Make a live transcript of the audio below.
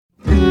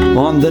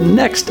On the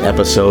next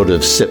episode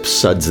of Sips,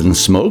 Suds, and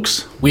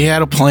Smokes, we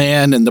had a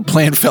plan and the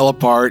plan fell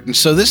apart. And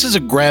so this is a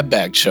grab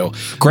bag show.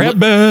 Grab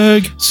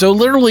bag. So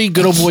literally,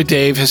 good old boy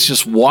Dave has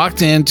just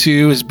walked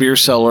into his beer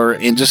cellar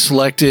and just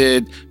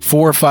selected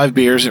 4 or 5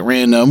 beers at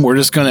random. We're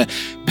just going to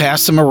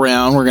pass them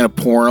around. We're going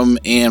to pour them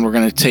and we're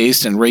going to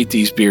taste and rate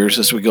these beers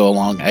as we go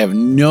along. I have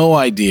no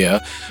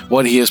idea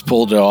what he has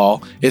pulled at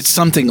all. It's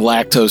something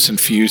lactose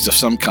infused of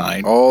some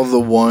kind. All the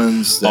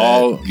ones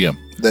that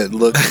that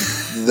look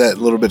that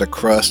little bit of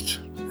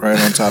crust right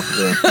on top of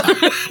them.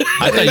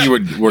 I thought you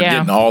were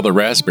getting all the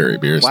raspberry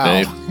beers, Wow.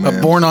 Dave.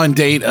 A born on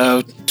date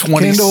of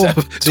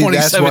 2017.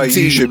 That's why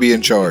you should be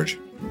in charge.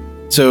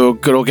 So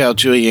good old gal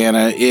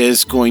Juliana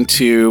is going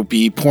to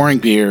be pouring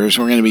beers.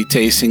 We're going to be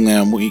tasting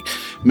them. We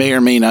may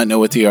or may not know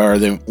what they are.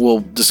 Then we'll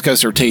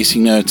discuss our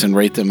tasting notes and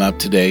rate them up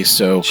today.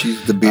 So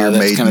she's the beer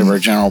that's maiden. kind of our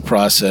general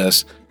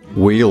process.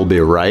 we'll be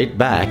right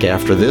back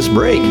after this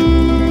break.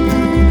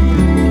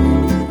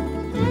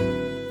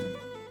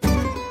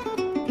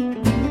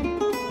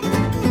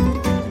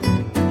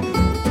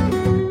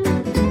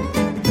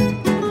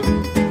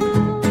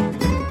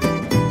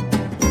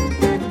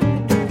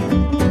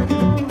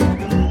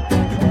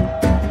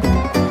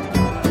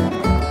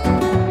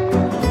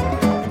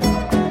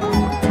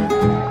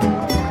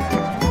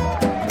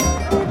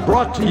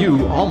 Brought to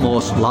you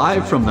almost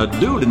live from the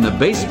Dude in the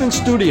Basement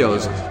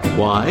Studios.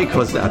 Why?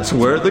 Because that's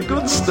where the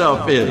good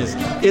stuff is.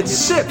 It's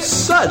Sips,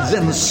 Suds,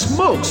 and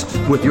Smokes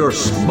with your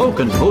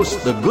smoking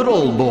host, the good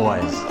old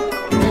boys.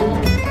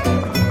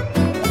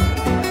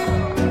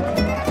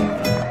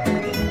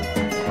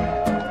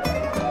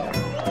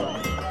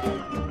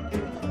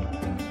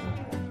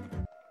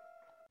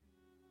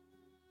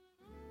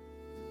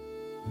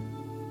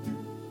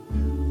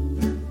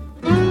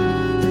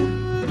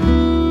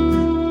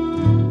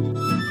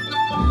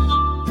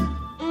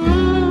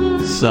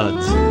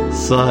 Suds,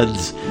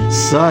 Suds,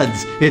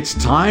 Suds. It's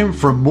time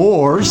for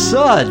more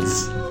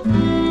Suds.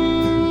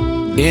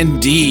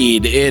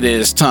 Indeed, it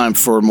is time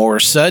for more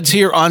Suds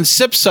here on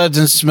Sips, Suds,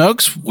 and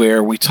Smokes,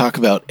 where we talk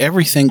about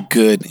everything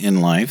good in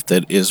life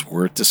that is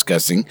worth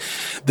discussing.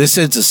 This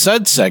is a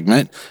Sud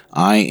segment.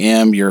 I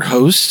am your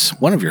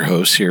host, one of your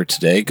hosts here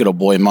today, good old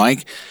boy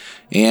Mike.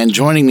 And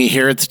joining me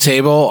here at the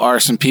table are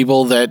some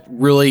people that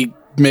really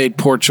made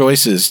poor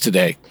choices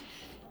today.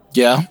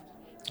 Yeah?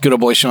 Good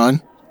old boy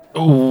Sean.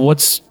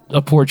 What's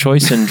a poor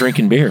choice in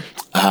drinking beer?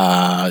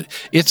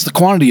 It's the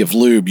quantity of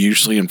lube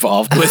usually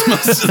involved with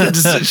most of the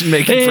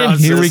decision-making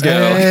process. Here we go.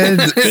 And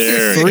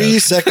 3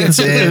 seconds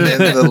in, and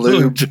the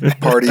lube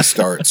party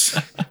starts.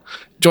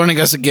 Joining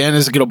us again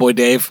is the good old boy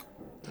Dave.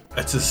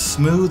 It's as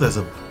smooth as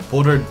a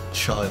buttered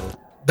child.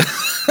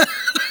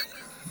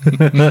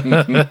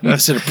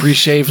 Is it a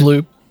pre-shave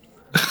lube?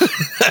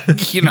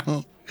 You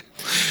know.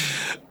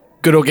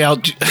 Good old gal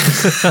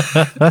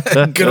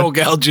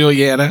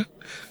Juliana.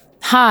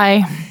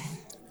 Hi.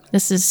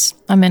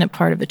 I'm in a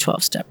part of a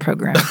 12-step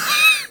program.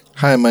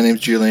 Hi, my name's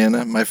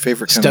Juliana. My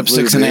favorite kind Step of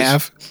lube 6 and a is-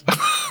 half.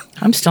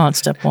 I'm still on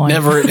step 1.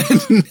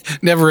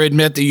 Never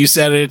admit that you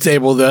sat at a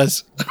table with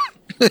us.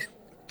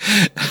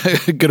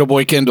 Good old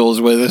boy Kendall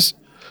is with us.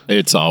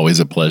 It's always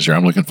a pleasure.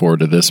 I'm looking forward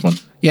to this one.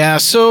 Yeah,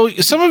 so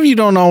some of you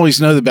don't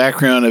always know the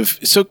background of...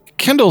 So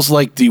Kendall's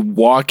like the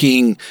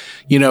walking,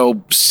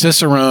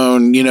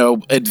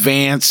 Cicerone,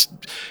 advanced,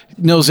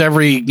 knows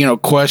every,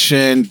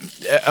 question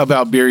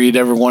about beer you'd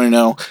ever want to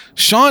know.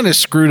 Sean has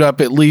screwed up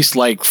at least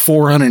like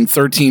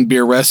 413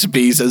 beer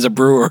recipes as a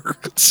brewer.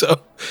 So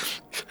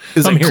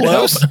is it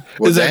close?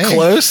 Well, is that dang.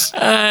 close?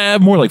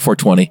 More like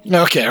 420.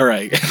 Okay, all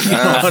right.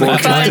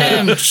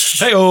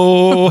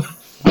 Hey-oh.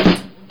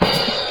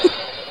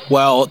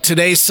 Well,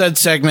 today's Sud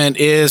segment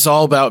is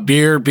all about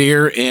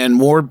beer, and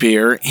more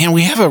beer. And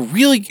we have a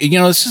really,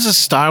 this is a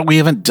style we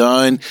haven't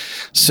done.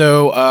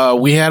 So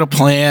we had a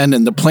plan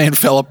and the plan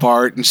fell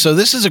apart. And so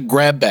this is a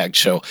grab bag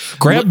show.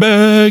 Grab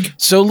bag.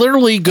 So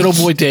literally, good old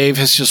boy Dave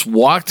has just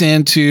walked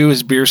into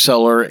his beer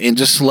cellar and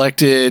just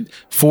selected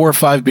 4 or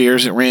 5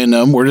 beers at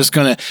random. We're just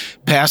going to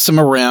pass them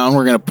around.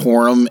 We're going to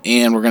pour them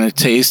and we're going to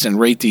taste and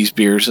rate these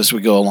beers as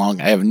we go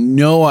along. I have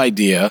no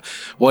idea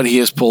what he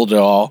has pulled at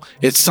all.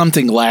 It's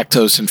something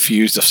lactose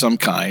infused of some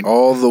kind.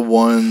 All the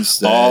ones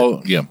that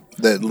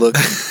that look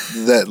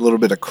that little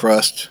bit of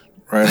crust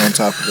right on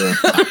top of them.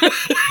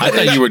 I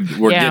thought you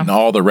were getting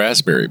all the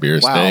raspberry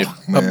beers, Wow. Dave.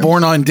 A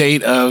born on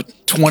date of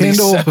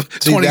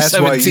 2017. That's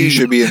why you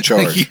should be in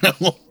charge.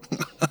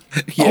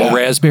 All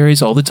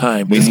raspberries all the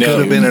time. This could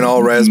have been an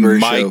all raspberry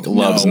Mike show.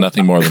 loves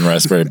nothing more than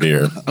raspberry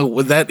beer. Oh,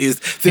 well,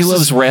 He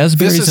loves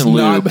raspberries This is and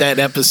not lube. that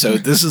episode.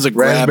 This is a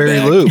grab Raspberry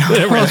bag. lube.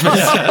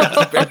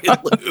 Raspberry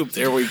lube.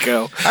 There we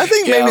go. I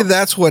think maybe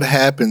that's what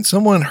happened.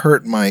 Someone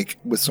hurt Mike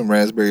with some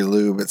raspberry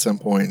lube at some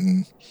point,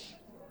 and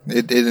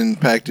It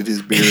impacted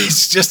his beer.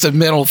 It's just a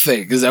mental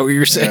thing. Is that what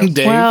you're saying,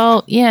 Dave?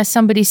 Well, yeah,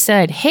 somebody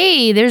said,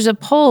 hey, there's a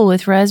pole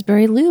with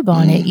raspberry lube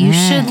on it. You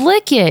should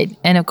lick it.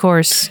 And of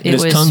course,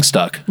 His tongue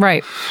stuck.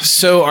 Right.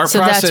 So our So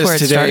that's where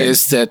process it today started.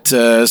 is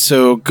that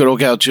so good old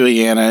gal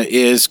Juliana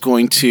is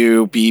going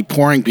to be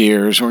pouring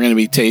beers. We're going to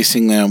be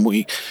tasting them.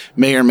 We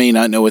may or may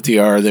not know what they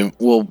are. Then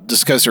we'll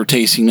discuss our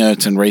tasting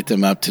notes and rate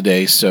them up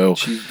today. So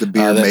She's the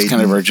beer that's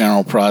kind of maiden. our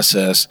general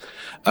process.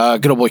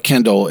 Good old boy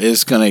Kendall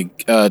is going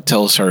to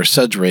tell us our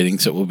suds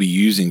ratings that we'll be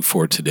using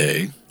for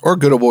today. Or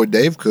good old boy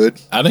Dave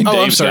could. I think Oh,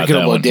 I'm Dave's sorry, got good that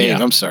old boy one. Dave.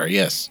 Yeah. I'm sorry.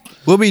 Yes.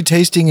 We'll be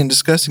tasting and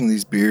discussing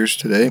these beers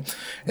today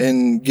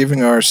and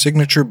giving our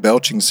signature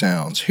belching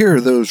sounds. Here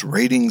are those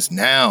ratings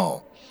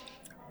now.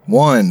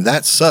 1,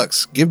 that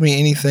sucks. Give me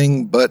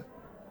anything but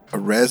a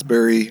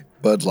raspberry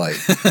Bud Light.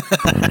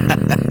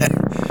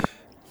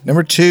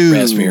 Number 2.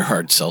 Raspberry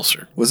hard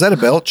seltzer. Was that a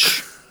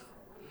belch?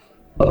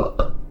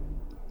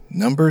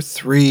 Number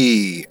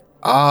 3.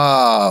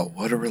 Ah,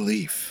 what a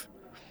relief.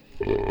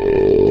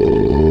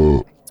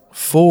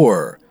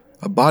 4.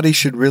 A body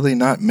should really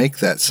not make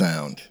that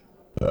sound.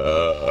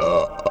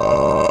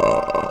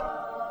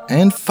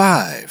 And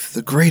 5.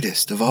 The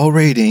greatest of all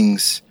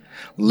ratings.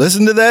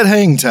 Listen to that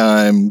hang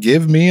time.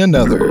 Give me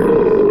another.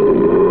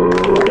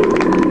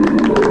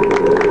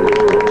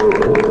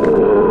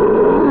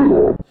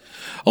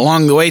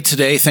 Along the way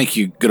today, thank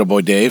you, good old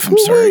boy Dave. I'm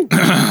sorry.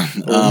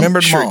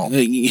 Remember them all.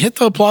 You hit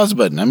the applause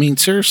button. I mean,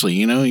 seriously,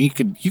 you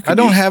could. I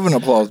don't have an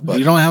applause button.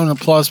 You don't have an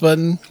applause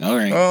button? All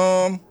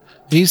right.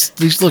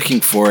 He's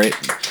looking for it.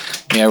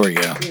 There we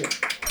go.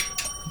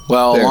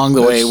 Well, There, along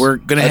the way, that's- we're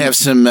going to have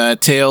some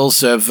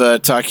tales of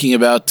talking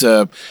about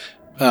the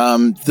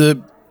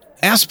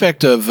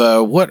aspect of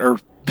what are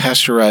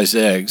pasteurized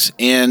eggs,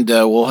 and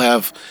we'll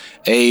have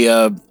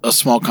a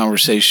small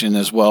conversation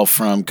as well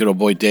from good old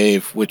boy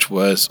Dave, which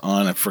was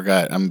on, I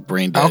forgot, I'm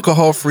brain dead.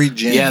 Alcohol-free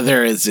gin. Yeah,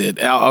 there is it.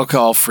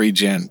 Alcohol-free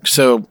gin.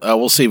 So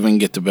we'll see if we can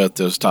get to both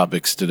those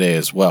topics today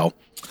as well.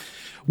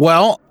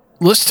 Well,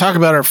 let's talk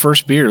about our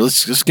first beer.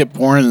 Let's get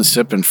pouring and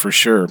sipping for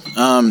sure.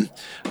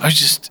 I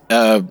just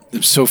am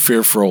so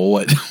fearful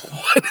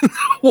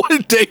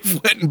what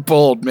Dave went and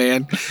pulled,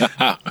 man.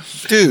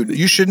 Dude,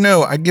 you should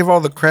know I give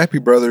all the crappy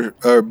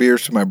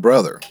beers to my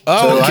brother.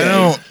 Oh, so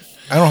okay.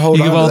 I don't hold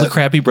You on give to all that. the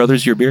crappy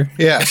brothers your beer?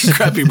 Yeah.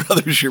 Crappy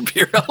Brothers, your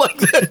beer. I like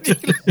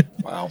that.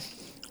 Wow.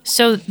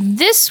 So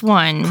this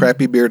one,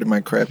 Crappy beer to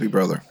my crappy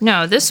brother.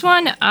 no, this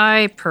one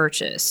I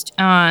purchased.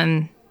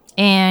 And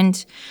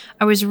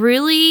I was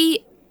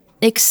really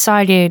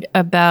excited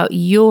about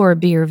your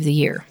beer of the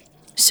year.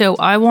 So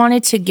I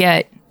wanted to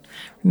get,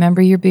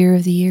 remember your beer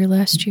of the year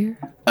last year?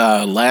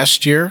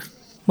 Last year.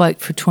 Like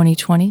for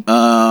 2020? It's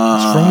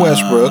from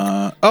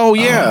Westbrook. Oh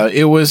yeah,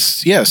 it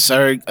was. Yes,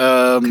 sorry.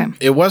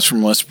 It was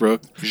from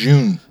Westbrook.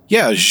 June.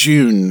 Yeah,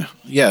 June.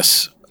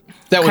 Yes,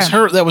 that was Okay.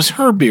 her. That was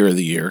her beer of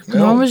the year.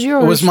 What was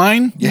yours? It was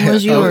mine. It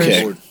was yours.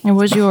 Okay. It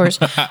was yours.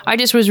 I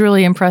just was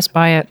really impressed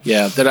by it.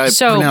 Yeah, that I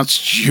So-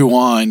 pronounced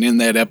Juan in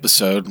that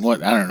episode.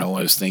 What I don't know what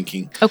I was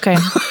thinking. Okay.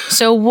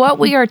 So what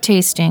we are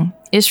tasting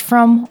is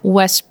from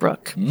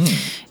Westbrook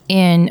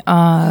in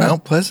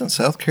Mount Pleasant,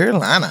 South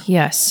Carolina.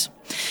 yes.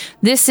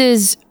 This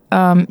is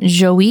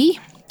Joey,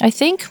 I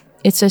think.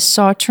 It's a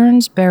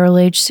Sauternes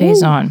barrel-aged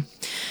Saison.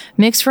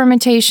 Mixed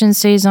fermentation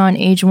Saison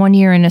aged 1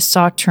 year in a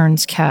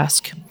Sauternes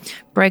cask.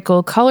 Bright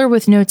gold color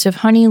with notes of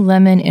honey,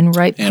 lemon, and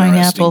ripe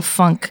pineapple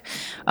funk.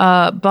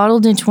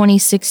 Bottled in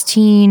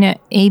 2016,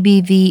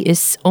 ABV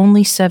is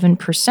only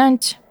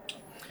 7%.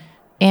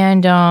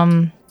 And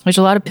there's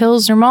a lot of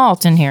Pilsner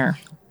malt in here.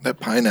 That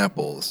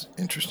pineapple is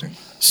interesting.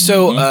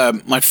 So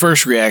my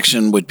first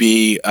reaction would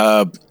be,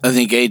 I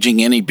think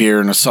aging any beer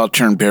in a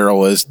Sauterne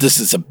barrel this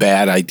is a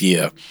bad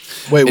idea.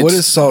 Wait, what It's-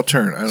 is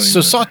Sauterne? I don't So even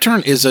know.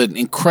 Sauterne is an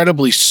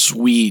incredibly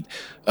sweet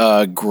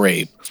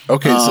grape.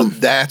 Okay, so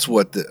that's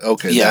what that's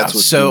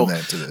what's doing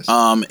that to this.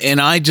 And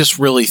I just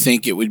really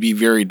think it would be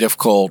very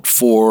difficult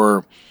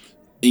for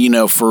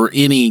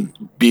any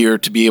beer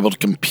to be able to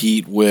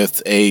compete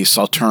with a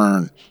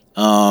Sauterne.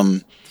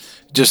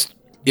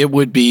 It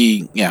would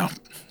be, yeah.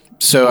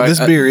 So This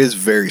beer is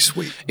very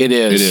sweet. it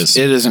is. It is.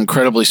 It is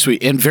incredibly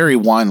sweet and very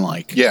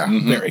wine-like. Yeah.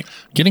 Very.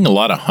 Getting a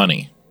lot of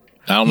honey.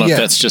 I don't know Yeah. if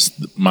that's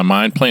just my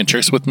mind playing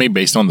tricks with me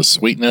based on the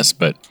sweetness,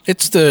 but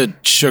It's the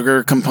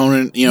sugar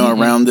component,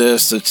 around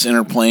this that's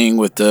interplaying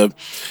with the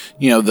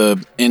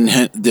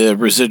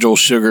residual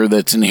sugar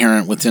that's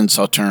inherent within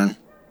Sauterne.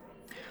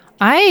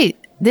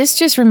 This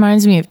just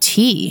reminds me of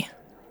tea.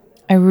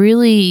 I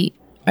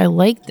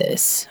like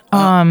this.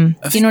 I You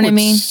think know what I what's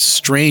mean?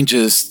 strange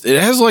is it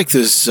has like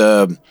this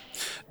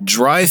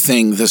dry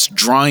thing, this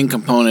drying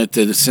component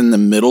that it's in the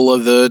middle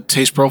of the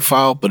taste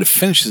profile, but it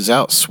finishes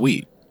out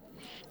sweet.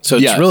 So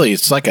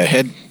it's like a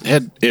head.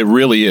 it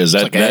really is.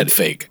 like a head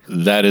fake.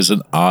 That is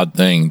an odd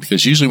thing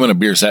because usually when a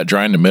beer's that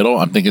dry in the middle,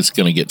 I'm thinking it's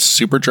going to get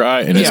super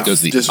dry and it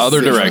goes the Just other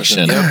finish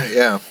direction. it.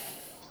 Yeah.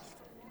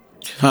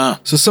 Huh.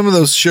 So some of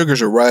those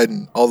sugars are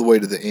riding all the way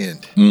to the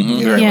end.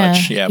 Very yeah,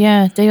 much. Yeah.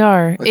 yeah, they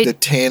are. Like the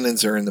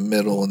tannins are in the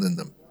middle, and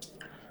then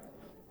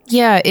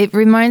Yeah, it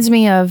reminds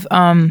me of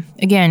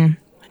again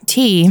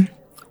tea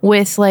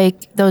with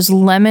like those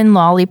lemon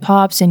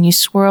lollipops, and you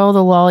swirl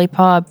the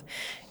lollipop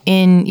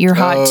in your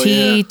hot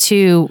tea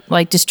to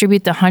like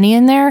distribute the honey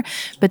in there.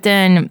 But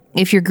then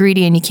if you're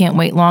greedy and you can't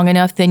wait long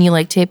enough, then you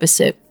like take a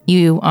sip.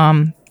 You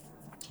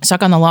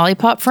suck on the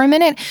lollipop for a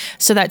minute.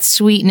 So that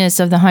sweetness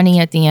of the honey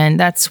at the end,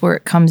 that's where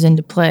it comes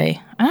into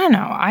play. I don't know.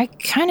 I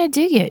kind of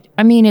dig it.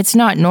 I mean, it's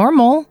not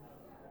normal,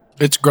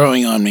 It's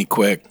growing on me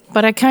quick.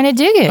 but I kind of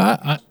dig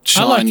it.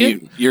 Sean, like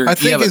it. you I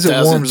think have as it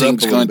 1,000 warms up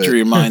things a little going bit. through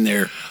your mind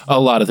there. A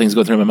lot of things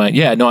go through my mind.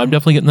 Yeah, no, I'm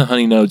definitely getting the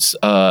honey notes.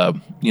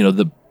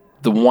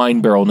 The wine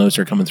barrel notes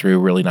are coming through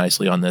really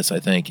nicely on this. I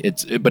think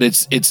it's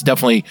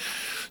definitely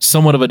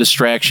somewhat of a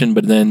distraction,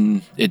 but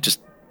then it just,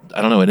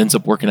 I don't know, it ends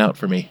up working out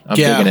for me. I'm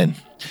digging it.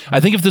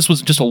 I think if this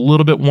was just a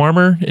little bit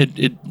warmer,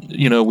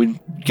 we'd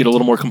get a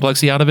little more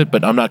complexity out of it,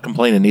 but I'm not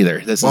complaining either.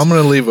 I'm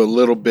going to leave a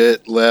little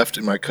bit left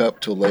in my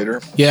cup till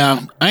later.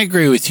 Yeah, I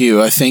agree with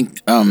you. I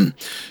think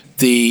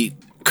the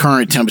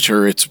current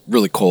temperature, it's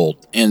really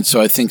cold. And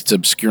so I think it's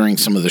obscuring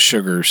some of the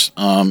sugars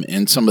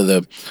and some of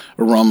the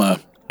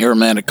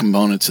aromatic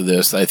components of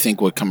this. I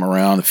think would come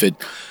around if it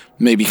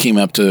maybe came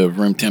up to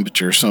room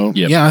temperature. So,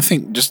 yeah, I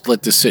think just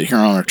let this sit here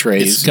on our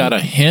trays. It's got a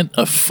hint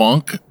of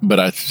funk, but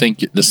I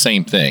think the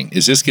same thing.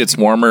 As this gets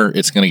warmer,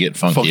 it's going to get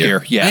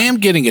funkier. Yeah. I am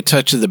getting a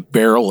touch of the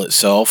barrel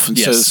itself. And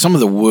so Yes. some of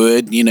the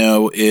wood,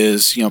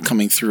 is,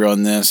 coming through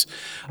on this.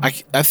 I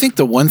think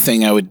the one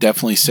thing I would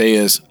definitely say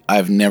is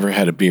I've never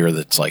had a beer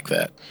that's like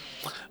that.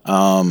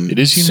 It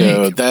is unique.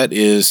 So that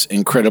is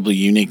incredibly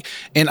unique.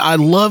 And I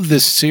love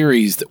this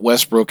series that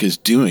Westbrook is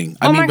doing.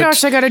 Oh my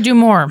gosh, I got to do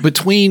more.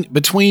 Between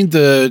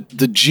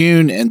the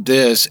June and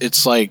this,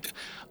 it's like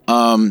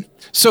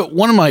so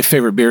one of my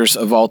favorite beers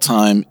of all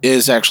time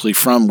is actually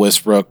from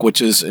Westbrook,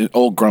 which is an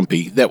Old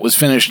Grumpy that was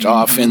finished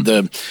off in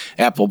the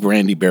apple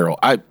brandy barrel.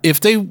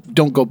 If they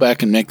don't go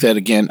back and make that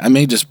again, I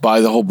may just buy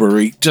the whole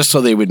brewery just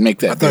so they would make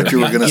that. I thought beer. you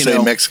were going to say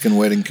know. Mexican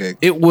wedding cake.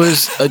 It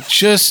was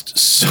just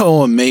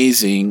so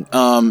amazing.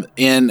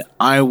 And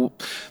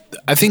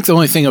I think the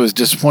only thing I was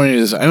disappointed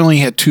is I only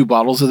had 2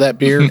 bottles of that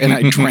beer and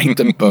I drank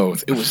them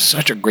both. It was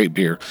such a great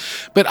beer.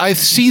 But I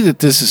see that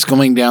this is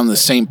going down the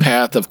same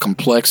path of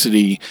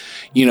complexity,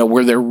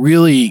 where they're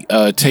really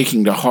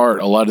taking to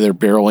heart a lot of their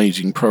barrel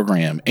aging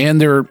program. And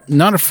they're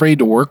not afraid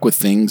to work with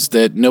things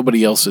that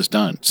nobody else has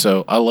done.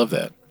 So I love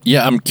that.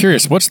 Yeah, I'm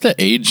curious. What's the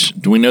age?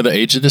 Do we know the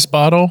age of this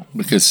bottle?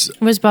 Because, It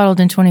was bottled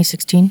in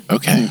 2016.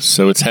 okay,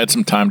 so it's had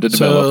some time to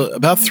develop. So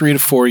about 3 to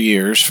 4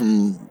 years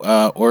from,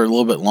 or a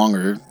little bit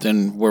longer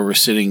than where we're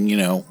sitting,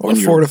 Or when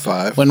 4 to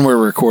 5. when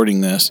we're recording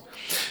this.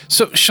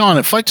 So, Sean,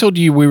 if I told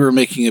you we were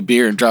making a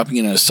beer and dropping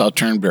it in a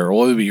Sauterne barrel,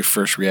 what would be your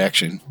first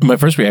reaction? My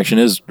first reaction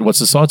is, what's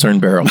the Sauterne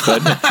barrel?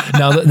 But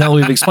now that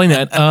we've explained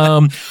that,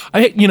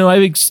 I had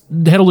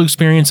a little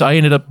experience. I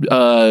ended up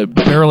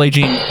barrel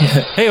aging,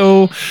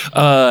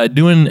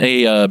 doing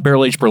a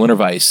barrel aged Berliner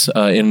Weiss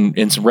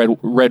in some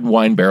red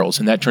wine barrels,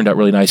 and that turned out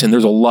really nice. And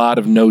there's a lot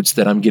of notes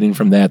that I'm getting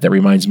from that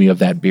reminds me of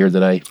that beer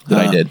that I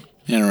did.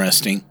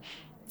 Interesting.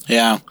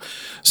 Yeah.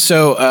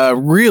 So,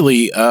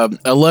 really,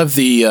 I love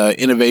the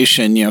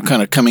innovation,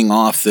 kind of coming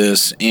off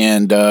this,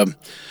 and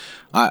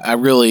I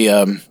really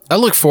I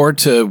look forward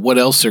to what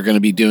else they're going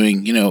to be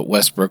doing, at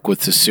Westbrook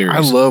with this series. I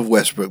love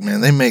Westbrook, man.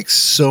 They make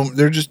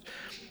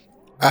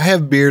I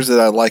have beers that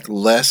I like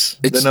less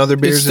than other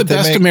beers It's the that they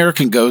best make.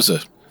 American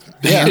Goza.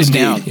 Hands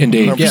down.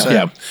 Indeed. 100%.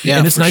 Yeah. Yeah,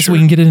 And it's for nice sure. we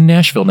can get it in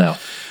Nashville now.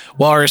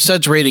 Well, our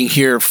suds rating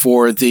here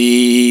for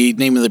the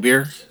name of the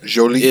beer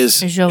Jolie. is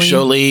Jolie.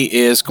 Jolie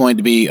is going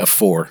to be a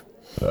 4.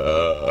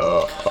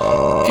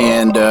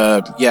 And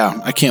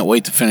I can't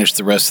wait to finish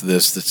the rest of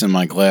this. That's in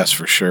my glass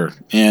for sure.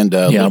 And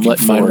I'm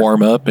letting mine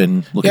warm up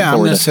and looking I'm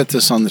forward going to to set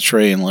this on the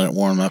tray and let it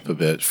warm up a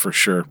bit for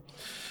sure.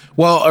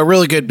 Well, a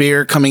really good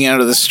beer coming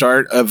out of the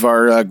start of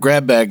our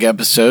grab bag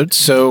episode.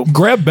 So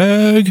grab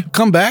bag.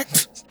 come back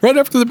right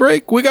after the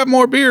break. We got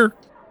more beer.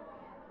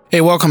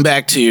 Hey, welcome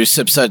back to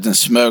Sip Suds and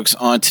Smokes.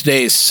 On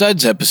today's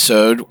Suds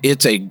episode,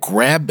 it's a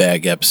grab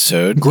bag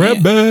episode.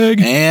 Grab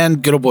bag.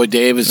 And good old boy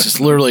Dave has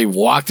just literally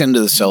walked into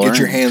the cellar. Get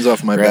your hands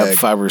off my grabbed bag.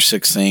 5 or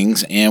 6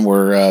 things, and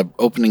we're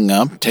opening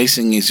up,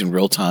 tasting these in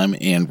real time,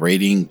 and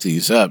rating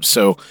these up.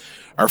 So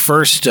our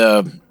first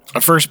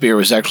beer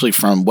was actually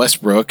from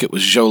Westbrook. It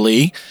was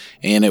Jolie,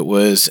 and it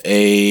was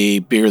a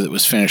beer that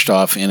was finished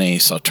off in a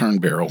Sauterne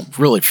barrel.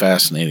 Really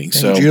fascinating.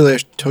 So, Julia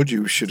told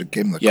you we should have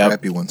given the Yep.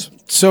 crappy ones.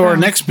 so our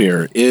next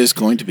beer is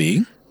going to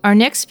be Our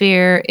next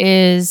beer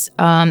is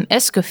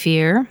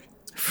Escoffier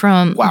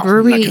from I'm not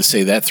Brewery going to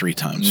say that 3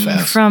 times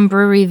fast. from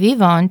Brewery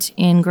Vivant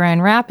in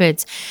Grand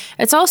Rapids.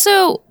 It's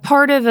also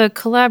part of a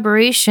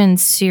collaboration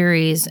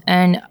series,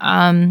 and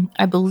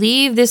I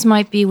believe this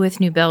might be with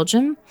New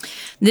Belgium.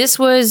 This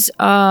was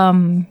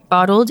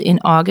bottled in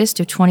August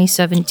of That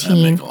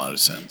 2017. makes a lot of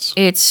sense.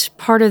 It's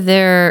part of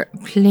their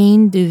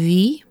Plein de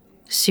Vie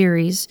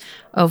series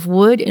of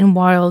wood and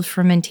wild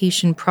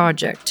fermentation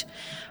project.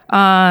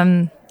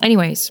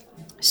 Anyways,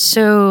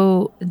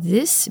 so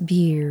this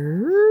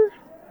beer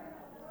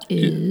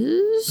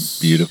is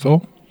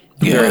Beautiful.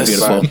 Yes.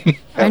 Very beautiful.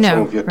 I know, Have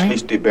some of your right?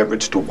 tasty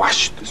beverage to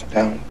wash this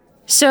down.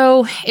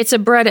 So it's a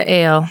Breda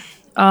ale.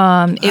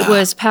 It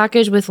was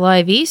packaged with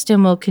live yeast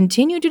and will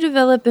continue to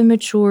develop and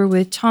mature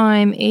with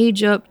time,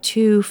 age up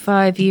to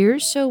 5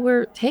 years. So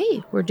we're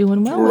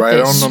doing well with Right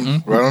this. on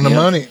the right on the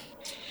money.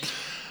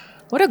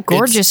 What a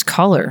gorgeous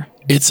color.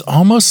 It's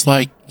almost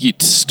like you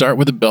start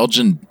with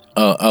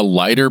a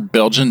lighter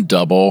Belgian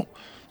double,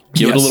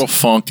 give it a Yes. little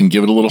funk and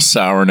give it a little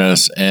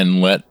sourness,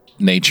 and let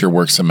nature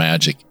work some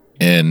magic.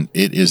 And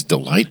it is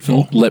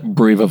delightful. Let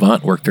Brie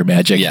Vivant work their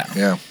magic.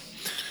 Yeah.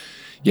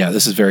 Yeah,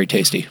 this is very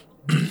tasty.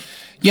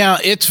 Yeah,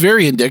 it's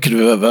very indicative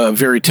of a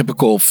very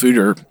typical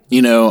foeder,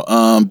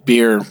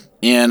 beer.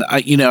 And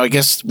I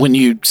guess when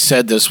you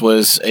said this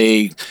was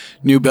a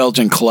New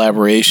Belgian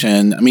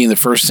collaboration, I mean, the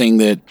first thing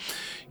that,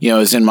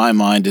 is in my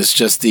mind is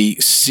just the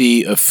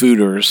sea of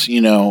foeders,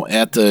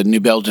 at the New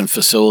Belgian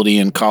facility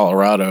in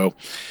Colorado.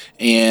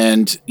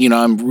 And,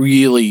 I'm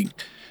really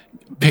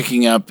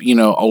picking up,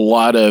 a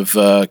lot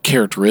of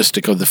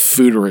characteristic of the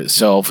foeder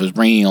itself is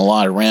bringing a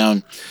lot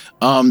around.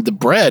 The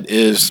bread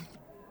is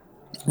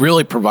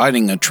really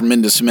providing a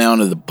tremendous amount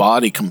of the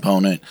body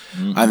component,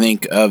 I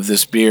think, of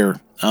this beer.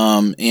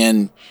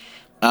 And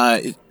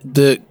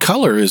the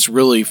color is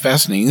really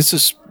fascinating. This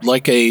is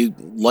like a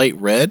light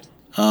red.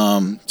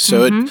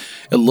 So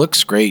it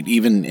looks great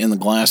even in the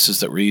glasses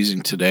that we're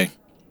using today.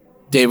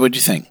 Dave, what'd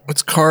you think?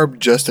 It's carb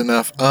just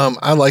enough.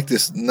 I like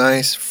this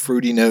nice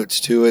fruity notes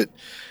to it.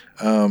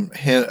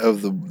 Hint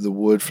of the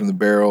wood from the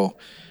barrel.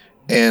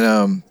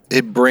 And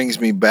it brings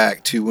me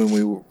back to when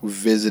we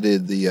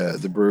visited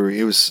the brewery.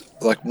 It was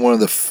like one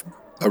of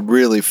a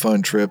really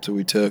fun trip that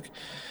we took.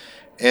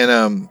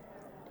 And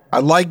I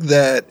like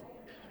that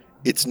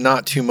it's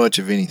not too much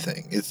of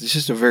anything. It's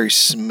just a very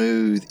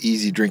smooth,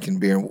 easy drinking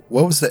beer.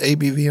 What was the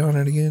ABV on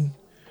it again?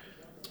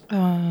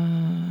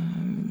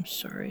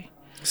 Sorry.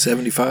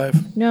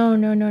 75? No.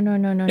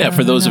 Yeah,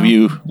 for those of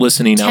you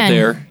listening out 10.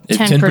 there, it's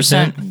 10%.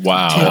 10%.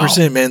 Wow.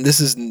 10%, man.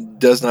 This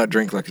does not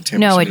drink like a 10%.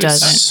 No, it It's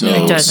doesn't. so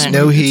It doesn't.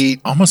 No heat.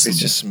 almost- It's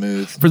just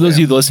smooth. For those of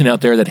you listening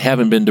out there that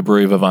haven't been to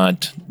Brie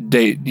Vivant,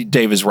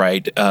 Dave is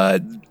right.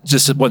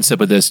 Just one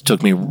sip of this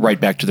took me right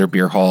back to their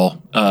beer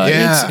hall.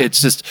 Yeah.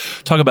 It's just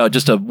talk about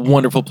just a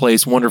wonderful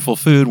place, wonderful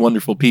food,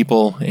 wonderful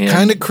people, and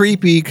Kind of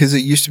creepy because it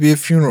used to be a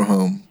funeral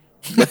home,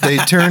 but they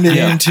turned it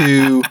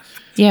into a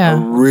Yeah.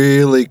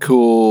 really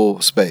cool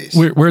space.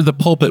 where the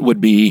pulpit would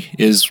be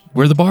is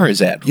where the bar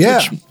is at. Yeah.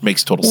 Which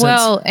makes total sense.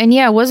 Well, and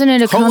wasn't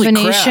it a Holy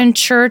combination crap.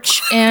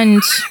 church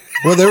and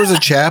Well, there was a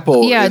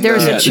chapel. yeah, in there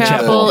was the- a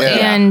chapel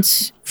yeah. and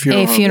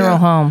Funeral a home, funeral yeah.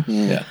 home.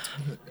 yeah.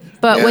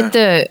 But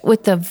Yeah.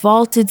 with the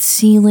vaulted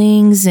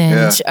ceilings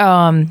and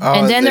Yeah.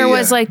 and then there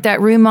was like that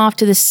room off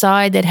to the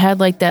side that had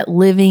like that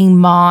living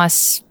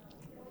moss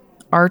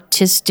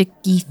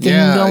artistic-y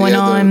thing going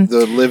on.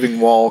 The living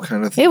wall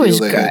kind of thing. It was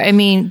great. I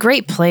mean,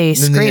 great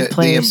place. And Great the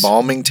place.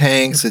 embalming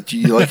tanks that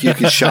you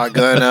could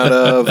shotgun out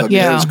of. I mean,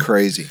 Yeah. it was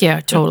crazy. Yeah,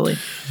 totally.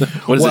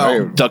 What is Well-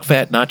 it? Duck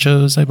fat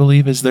nachos, I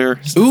believe, is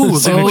their Ooh,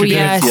 signature Oh, drink.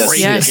 yes, great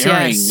yes,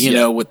 pairing,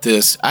 yes. with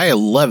this. I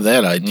love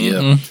that idea.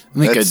 I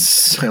think That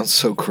sounds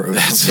so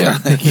gross. yeah,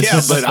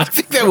 but I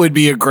think that would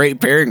be a great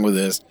pairing with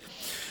this.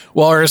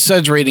 Well, our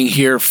suds rating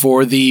here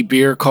for the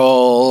beer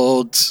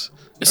called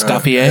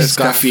Escoffier.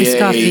 Escoffier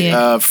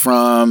Escoffier.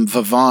 from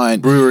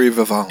Vivant Brewery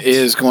Vivant.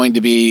 is going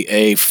to be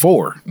a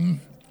 4.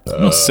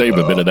 I'll save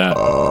a bit of that.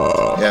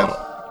 Yeah.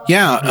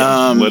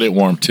 Yeah, Let it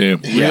warm too.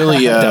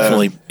 really,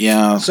 definitely.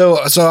 Yeah, So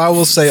I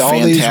will say all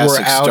these were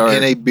Fantastic out start.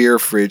 in a beer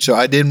fridge, so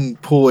I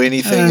didn't pull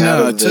anything out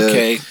no, of it's the.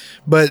 okay.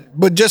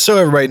 But just so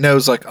everybody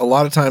knows, like a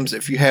lot of times,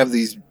 if you have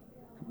these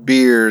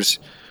beers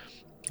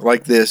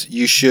like this,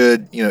 you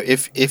should,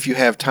 if you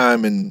have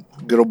time and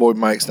good old boy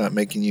Mike's not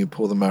making you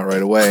pull them out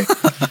right away,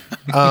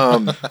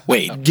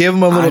 Wait, give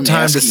them a little I'm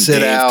time to asking sit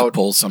Dave to out.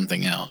 pull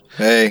something out.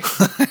 Hey,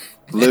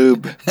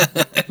 lube,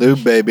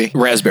 baby.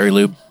 Raspberry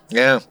lube.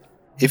 Yeah.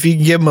 If you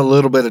can give them a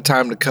little bit of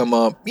time to come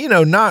up,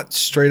 not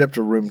straight up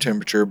to room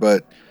temperature,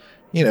 but,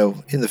 in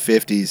the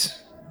 50s,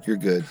 you're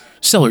good.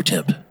 Cellar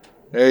temp.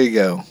 There you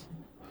go.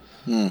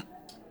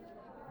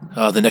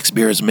 The next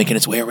beer is making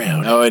its way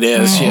around. Oh, it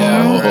is.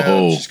 Yeah.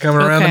 Oh, She's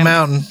coming around Okay. the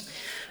mountain.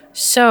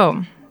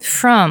 So,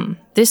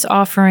 this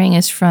offering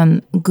is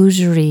from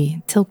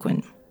Gouzerie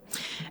Tilquin.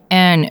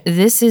 And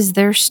this is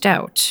their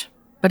stout.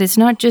 But it's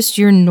not just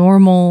your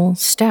normal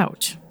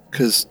stout.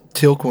 Because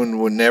Tilquin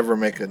would never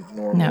make a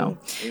normal. No.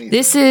 anything.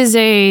 This is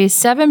a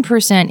 7%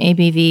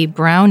 ABV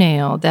brown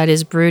ale that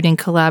is brewed in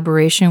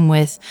collaboration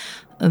with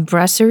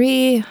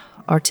Brasserie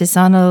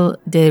Artisanale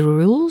des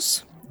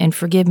Roules. And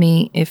forgive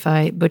me if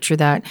I butcher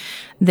that.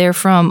 They're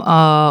from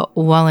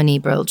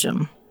Wallonie,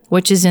 Belgium,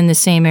 which is in the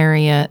same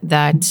area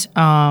that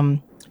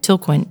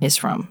Tilquin is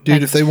from.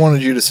 Dude, if they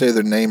wanted you to say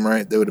their name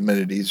right, they would have made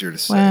it easier to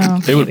say. Wow.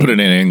 they would put it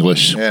in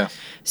English. Yeah.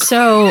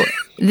 So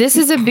this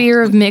is a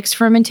beer of mixed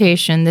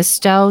fermentation. The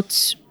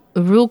stout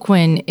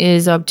Rulquin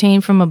is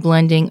obtained from a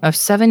blending of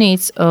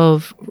 7/8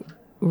 of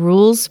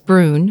Rules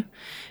Brune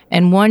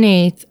and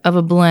 1/8 of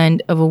a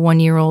blend of a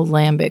 1-year-old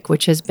lambic,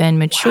 which has been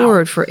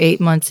matured for 8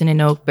 months in an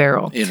oak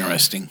barrel.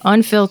 Interesting.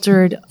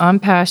 Unfiltered,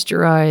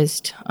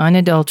 unpasteurized,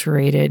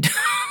 unadulterated.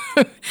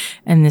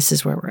 And this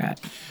is where we're at.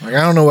 Like,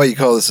 I don't know why you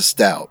call this a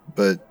stout,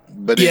 but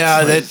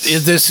Yeah,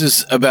 it's, this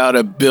is about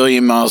a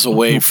billion miles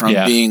away from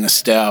being a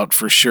stout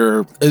for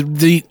sure.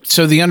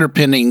 So the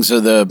underpinnings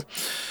of the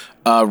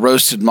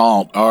roasted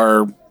malt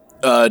are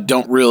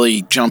don't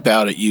really jump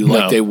out at you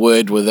like they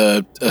would with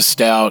a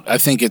stout. I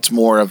think it's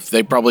more of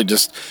they probably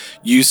just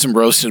used some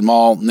roasted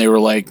malt and they were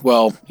like,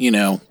 well,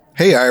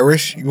 hey,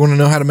 Irish, you want to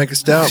know how to make a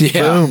stout?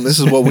 Yeah. Boom, this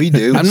is what we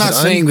do. I'm not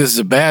son. saying this is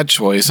a bad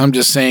choice. I'm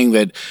just saying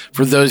that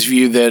for those of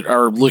you that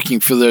are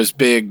looking for those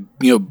big,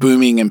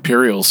 booming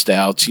imperial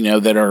stouts,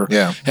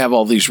 that have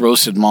all these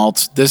roasted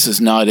malts, this is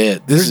not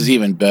it. This is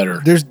even better.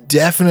 There's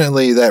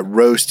definitely that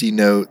roasty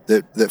note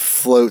that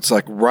floats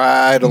like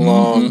right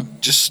along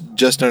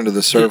just under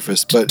the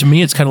surface. But To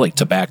me, it's kind of like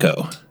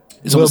tobacco.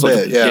 It's A almost little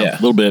like bit, yeah.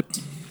 A little bit.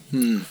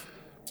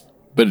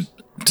 But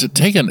to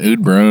take an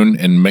Oud Bruin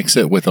and mix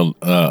it with a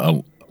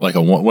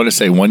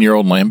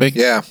 1-year-old lambic?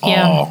 yeah,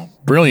 Yeah. Oh,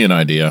 brilliant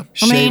idea.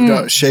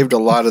 shaved a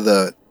lot of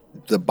the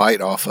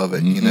bite off of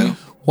it,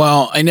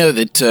 Well, I know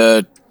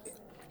that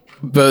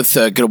both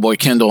good old boy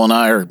Kendall and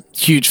I are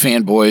huge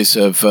fanboys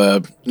of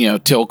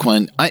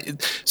Tilquin.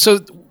 So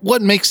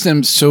what makes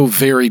them so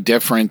very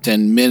different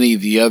than many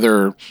of the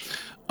other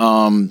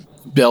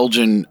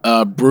Belgian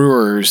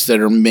brewers that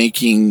are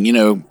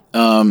making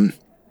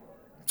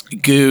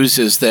goose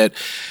is that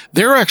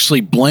they're actually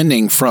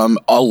blending from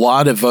a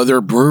lot of other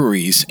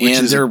breweries,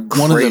 and they're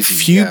one of the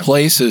few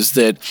places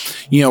that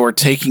are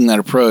taking that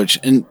approach.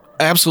 And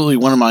absolutely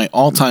one of my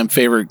all-time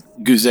favorite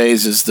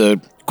gouzets is the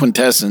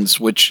Quintessence,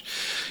 which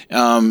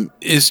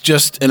is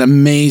just an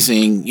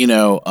amazing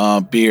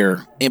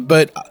beer.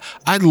 But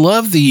I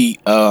love the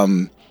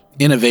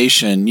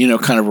innovation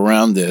kind of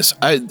around this.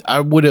 I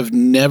would have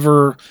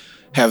never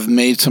have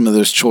made some of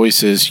those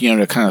choices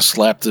to kind of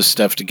slap this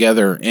stuff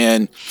together.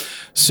 And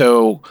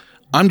so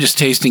I'm just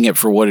tasting it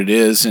for what it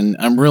is, and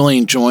I'm really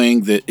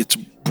enjoying that. It's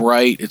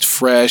bright, it's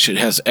fresh, it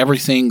has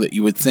everything that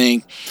you would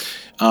think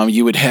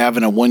you would have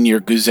in a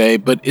 1-year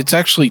gouset, but it's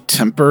actually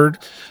tempered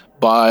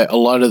by a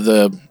lot of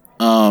the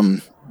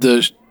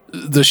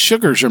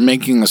sugars are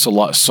making this a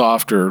lot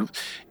softer,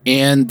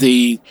 and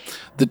the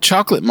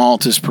chocolate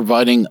malt is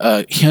providing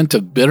a hint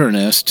of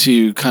bitterness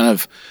to kind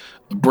of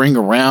bring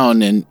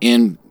around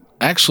and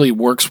actually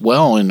works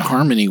well in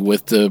harmony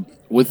with the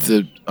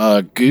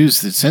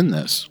goose that's in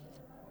this.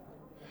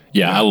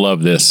 Yeah, I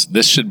love this.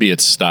 This should be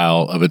its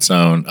style of its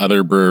own.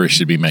 Other breweries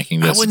should be making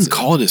this. I wouldn't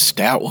call it a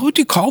stout. What would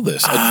you call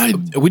this?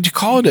 Would you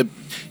call it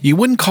you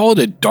wouldn't call it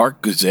a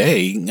dark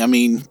gouset. I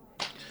mean,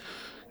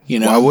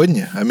 why wouldn't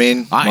you? I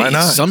mean, why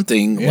not?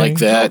 Something Yeah, like you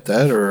can call it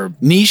that. that or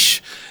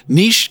Niche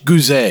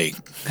gouset.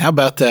 How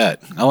about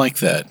that? I like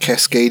that.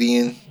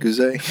 Cascadian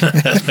gouset.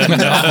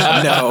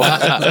 No.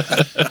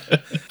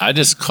 I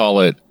just call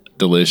it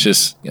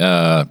delicious.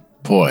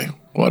 Boy,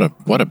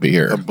 what a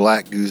beer. A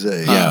black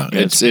gouset. Yeah,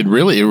 it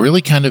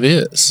really kind of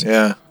is.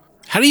 Yeah.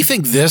 How do you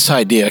think this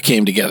idea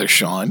came together,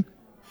 Sean?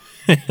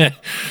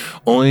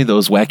 Only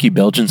those wacky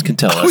Belgians can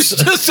tell I was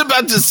us. just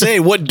about to say,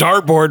 what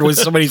dartboard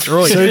was somebody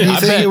throwing? So do you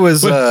think it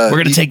was? We're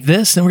going to take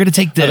this, and we're going to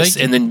take this,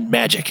 and then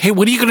magic. Hey,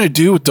 what are you going to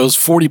do with those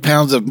 40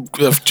 pounds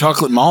of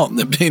chocolate malt?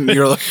 And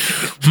you're like,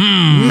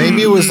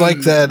 Maybe it was like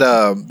that.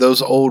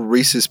 Those old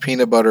Reese's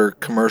peanut butter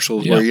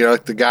commercials where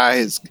like the guy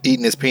is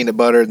eating his peanut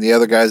butter and the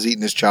other guy's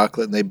eating his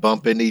chocolate, and they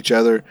bump into each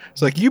other.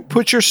 It's like, you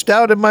put your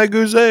stout in my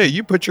gouset.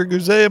 You put your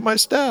gouset in my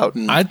stout.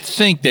 I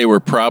think they were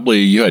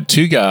probably, you had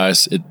two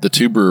guys at the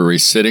two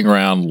breweries sitting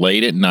around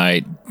late at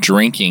night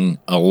drinking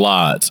a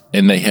lot,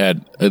 and they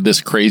had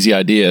this crazy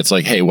idea. It's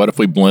like, hey, what if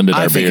we blended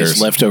I our think beers?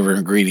 it's leftover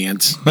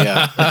ingredients.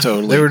 Yeah,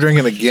 totally. They were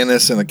drinking a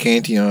Guinness and a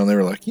Cantillon. They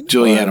were like,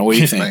 Juliana, what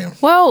do you think? Man.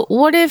 Well,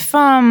 what if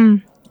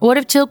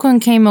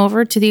Tilquin came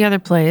over to the other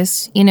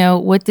place,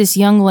 with this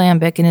young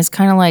lambic and is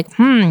kind of like,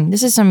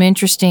 this is some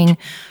interesting.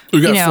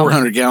 We got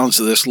 400 gallons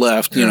of this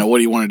left. What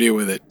do you want to do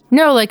with it?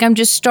 No, like I'm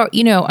just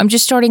starting out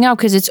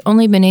because it's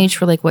only been aged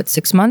for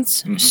 6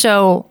 months. Mm-hmm.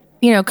 So,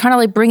 kind of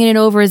like bringing it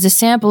over as a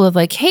sample of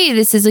like, hey,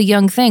 this is a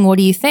young thing. What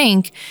do you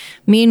think?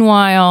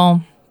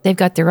 Meanwhile, they've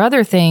got their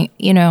other thing,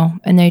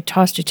 and they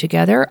tossed it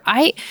together.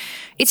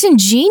 It's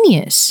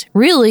ingenious,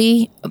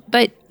 really.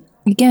 But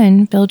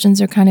again,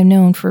 Belgians are kind of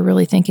known for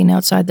really thinking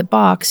outside the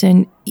box,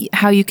 and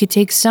how you could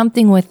take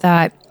something with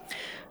that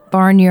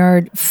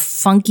barnyard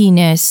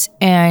funkiness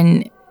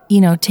and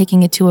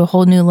taking it to a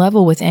whole new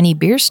level with any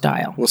beer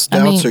style. Well,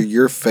 stouts are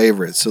your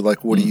favorite. So,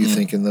 what do you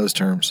think in those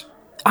terms?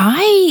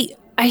 I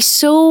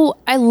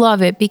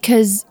love it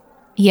because,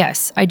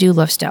 yes, I do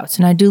love stouts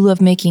and I do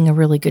love making a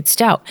really good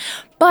stout,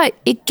 but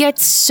it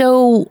gets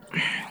so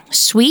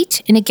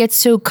sweet and it gets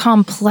so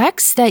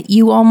complex that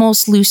you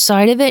almost lose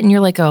sight of it and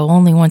you're like, oh,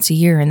 only once a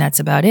year and that's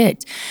about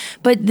it.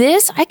 But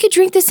this, I could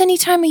drink this any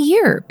time of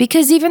year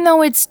because even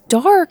though it's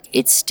dark,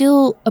 it's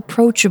still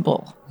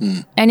approachable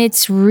and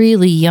it's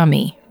really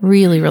yummy.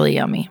 Really, really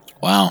yummy.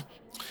 Wow.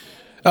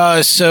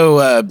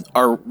 So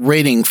our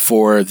rating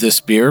for this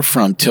beer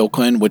from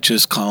Tilquin, which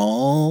is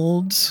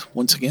called,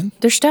 once again,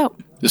 They're stout.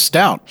 the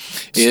Stout,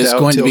 is Stout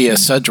going to be a Tilquin.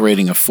 Suds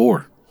rating of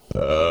 4.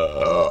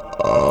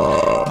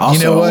 Also,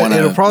 You know what? I wanna-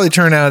 It'll probably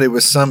turn out it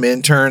was some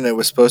intern that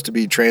was supposed to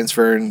be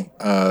transferring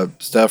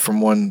stuff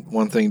from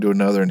one thing to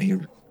another, and he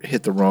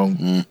hit the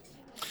wrong.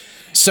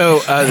 So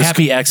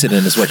Happy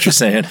accident is what you're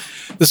saying.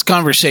 this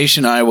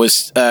conversation I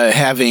was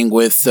having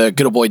with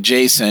good old boy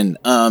Jason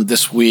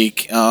this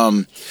week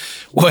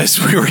was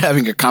we were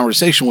having a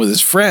conversation with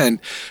his friend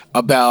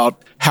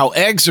about how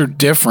eggs are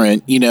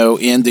different,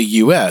 in the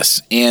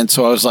U.S. And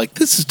so I was like,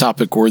 this is a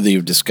topic worthy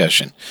of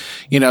discussion.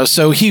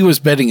 So he was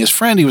betting his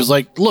friend. He was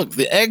like, look,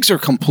 the eggs are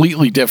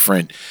completely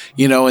different,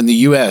 in the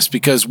U.S.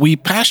 because we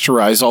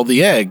pasteurize all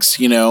the eggs,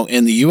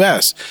 in the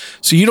U.S.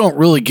 So you don't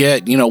really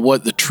get,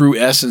 what the true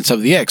essence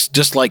of the eggs,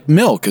 just like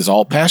milk is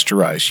all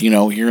pasteurized,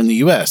 here in the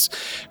U.S.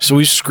 So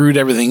we screwed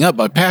everything up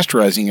by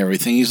pasteurizing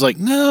everything. He's like,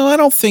 no, I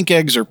don't think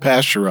eggs are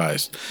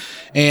pasteurized.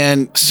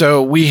 And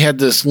so we had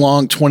this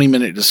long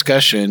 20-minute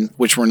discussion,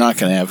 which we're not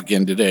going to have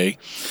again today,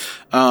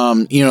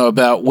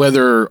 about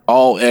whether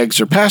all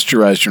eggs are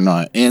pasteurized or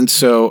not. And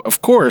so,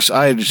 of course,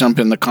 I had to jump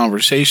in the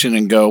conversation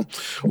and go,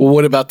 well,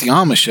 what about the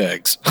Amish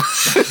eggs?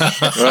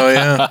 Oh,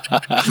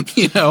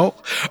 yeah.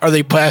 Are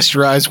they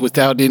pasteurized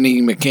without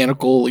any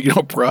mechanical,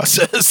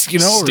 process,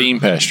 Steam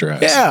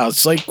pasteurized. Yeah,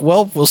 it's like,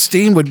 well,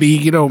 steam would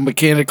be,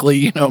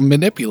 mechanically,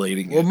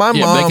 manipulating it. Well, my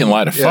Yeah, mom. they can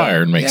light a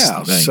fire and make Yeah,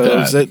 something so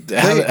like is that.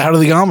 that, how do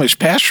the Amish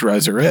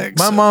pasteurize their eggs?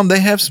 My mom, they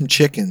have some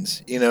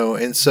chickens,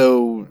 and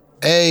so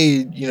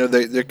they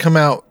come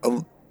out,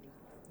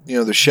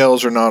 the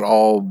shells are not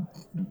all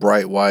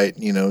bright white,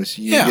 so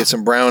you Yeah. get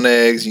some brown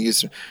eggs, you get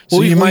some, so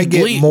Well, you might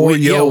get more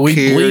yolk we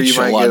here, bleach you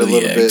might a lot get a of the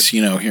little eggs,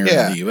 bit, here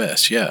Yeah. in the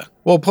U.S. Yeah,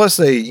 well, plus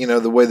they,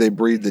 the way they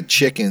breed the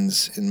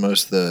chickens in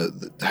most of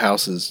the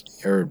houses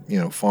or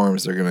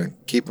farms, they're gonna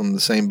keep them the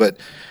same, but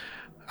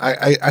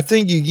I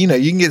think you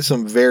can get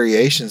some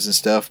variations and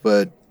stuff,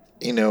 but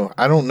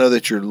I don't know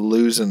that you're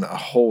losing a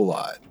whole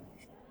lot.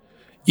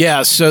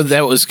 yeah. So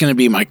that was going to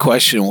be my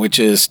question, which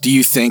is, do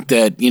you think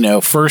that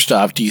first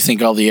off, do you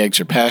think all the eggs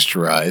are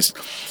pasteurized,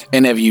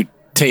 and have you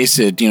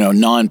tasted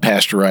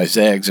non-pasteurized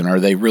eggs, and are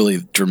they really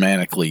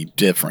dramatically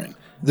different?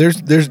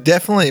 There's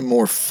definitely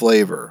more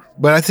flavor,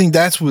 but I think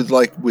that's with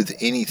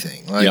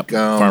anything. Like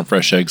Farm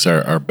fresh eggs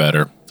are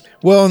better.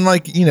 well,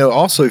 and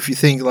also if you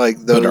think like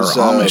But those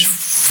are Amish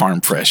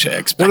farm fresh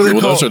eggs? what are they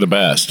Well, called? those are the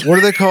best. What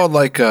are they called?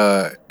 Like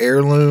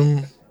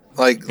heirloom,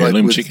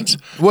 Heirloom with- chickens.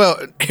 Well,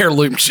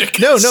 Heirloom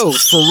chickens? no,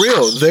 for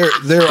real. There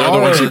They're the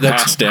ones are you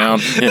pass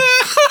down.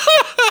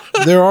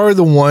 there are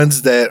the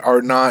ones that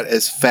are not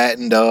as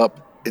fattened up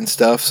and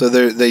stuff, so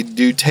they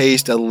do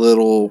taste a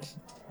little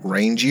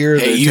rangier.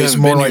 Hey, They you taste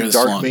haven't more been like here this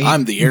dark long. meat.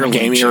 I'm the heirloom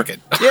Gamier.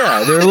 chicken.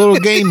 Yeah, they're a little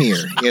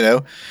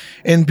gamier,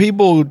 and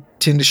people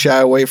tend to shy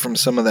away from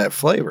some of that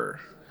flavor,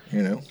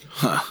 in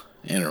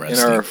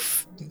Interesting. our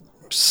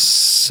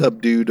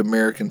subdued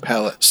American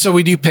palate. So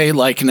we do pay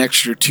like an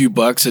extra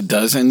 $2 a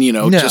dozen,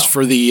 No. just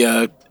for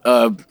the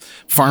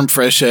farm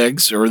fresh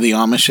eggs or the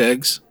Amish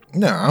eggs.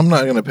 No, I'm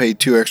not going to pay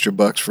 $2 extra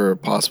for a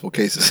possible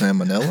case of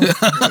salmonella.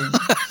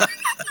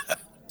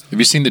 Have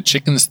you seen the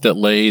chickens that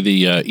lay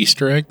the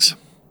Easter eggs?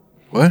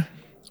 What?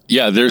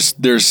 Yeah, there's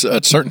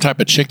a certain type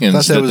of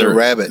chickens Thought that was a their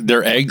rabbit.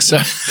 Their eggs.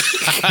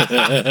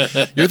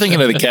 You're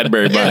thinking of the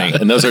Cadbury bunny,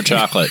 and those are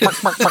chocolate.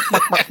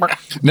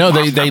 No,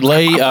 they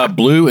lay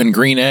blue and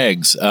green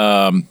eggs.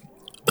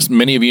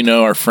 Many of you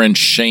know our friend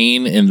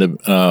Shane in the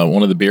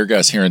one of the beer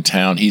guys here in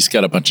town. He's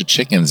got a bunch of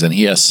chickens, and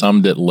he has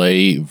some that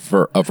lay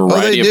for a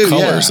variety do, of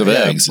colors yeah. of Yeah,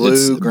 eggs. blue,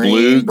 It's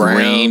green,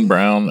 green,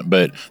 brown.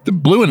 But the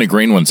blue and the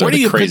green ones Where are do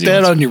the you put crazy that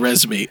ones. on your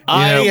resume?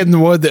 I am the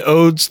one that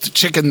owns the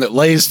chicken that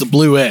lays the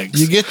blue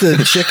eggs. You get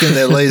the chicken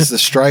that lays the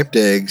striped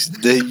eggs,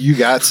 you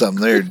got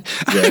something there.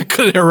 I Jack.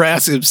 could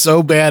harass him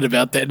so bad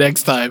about that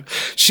next time.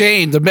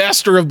 Shane, the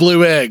master of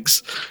blue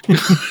eggs.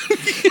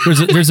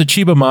 There's a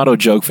Chiba Motto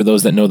joke for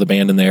those that know the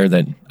band in there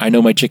that I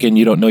know my chicken,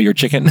 you don't know your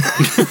chicken.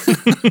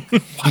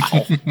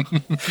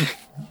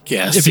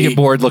 Yeah, If you get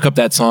bored, look up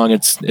that song.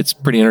 It's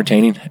pretty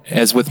entertaining,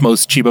 as with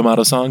most Chiba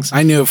Motto songs.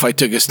 I knew if I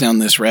took us down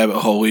this rabbit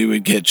hole, we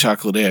would get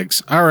chocolate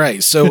eggs. All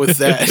right, so with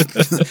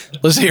that,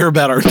 let's hear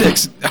about our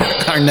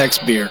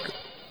next beer.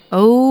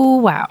 Oh,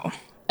 wow.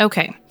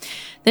 Okay.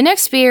 The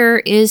next beer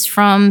is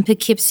from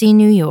Poughkeepsie,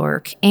 New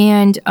York.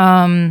 And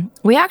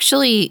we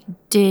actually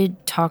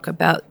did talk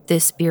about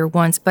this beer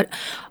once, but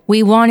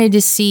we wanted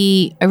to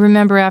see. I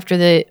remember after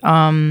the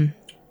That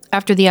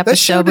show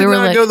episode, did we were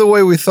not like, go the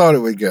way we thought it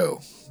would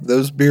go.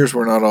 Those beers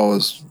were not all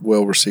as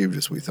well received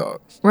as we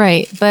thought.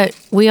 right. But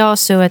we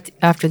also,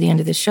 after the end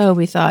of the show,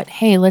 we thought,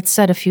 hey, let's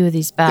set a few of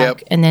these back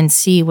Yep. and then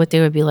see what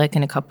they would be like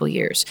in a couple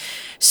years.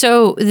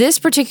 So this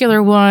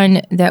particular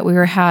one that we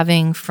were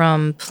having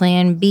from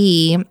Plan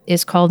B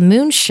is called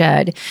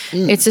Moonshed.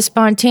 It's a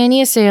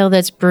spontaneous ale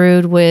that's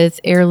brewed with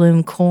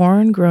heirloom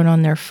corn grown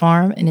on their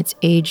farm, and it's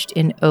aged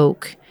in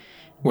oak.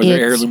 Were there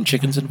It's- heirloom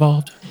chickens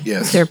involved?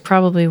 Yes. There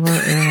probably were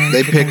heirloom.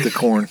 They picked the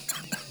corn.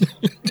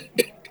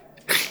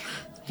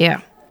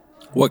 Yeah.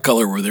 What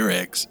color were their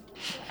eggs?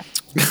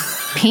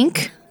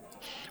 Pink,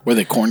 Were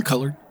they corn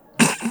colored?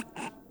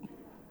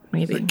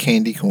 maybe.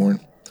 Candy corn.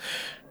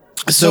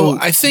 So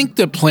I think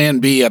the Plan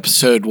B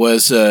episode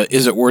was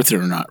 "Is it worth it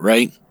or not?"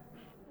 Right?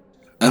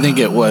 I think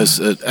it was.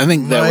 I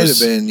think that Might was.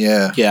 have been,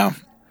 yeah. Yeah.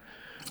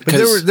 But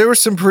there were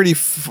some pretty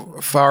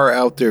far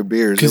out there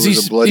beers. Because There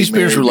was a Bloody these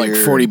beers Mary were like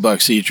beer.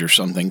 $40 each or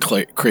something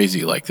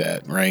crazy like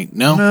that, right?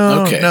 No?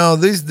 No, Okay. no,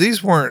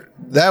 these weren't.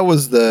 That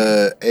was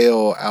the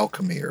Ale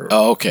Alchemy or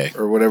Okay.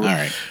 or whatever. All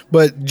right.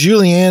 But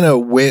Juliana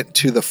went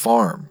to the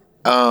farm,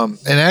 and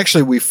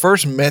actually, we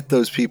first met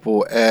those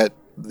people at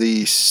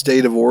the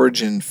State of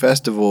Origin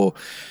Festival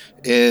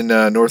in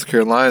North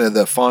Carolina,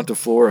 the Fonta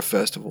Flora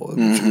Festival,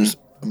 which was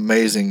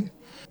amazing.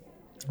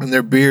 And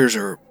their beers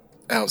are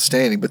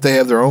outstanding, but they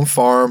have their own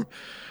farm.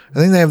 I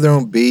think they have their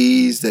own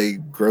bees. They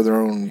grow their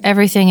own.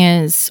 Everything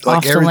is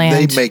off the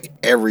land. They make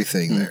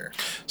everything there.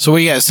 So what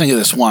do you guys think of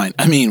this wine?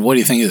 I mean, what do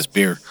you think of this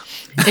beer?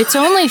 It's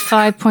only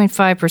 5.5%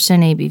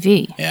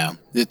 ABV. Yeah.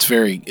 It's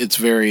very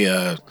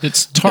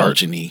It's tart.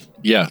 Belgian-y.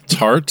 Yeah,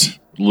 tart,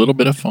 a little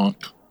bit of funk.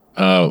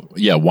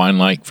 Yeah,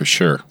 wine-like for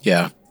sure.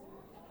 Yeah.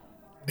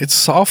 It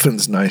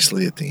softens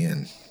nicely at the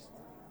end.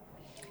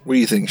 What do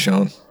you think,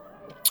 Sean?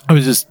 I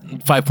was just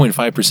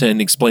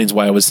 5.5% explains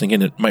why I was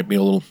thinking it might be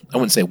a little, I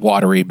wouldn't say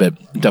watery, but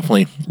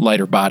definitely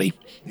lighter body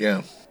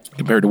Yeah.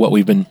 compared to what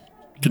we've been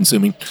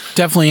consuming.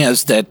 Definitely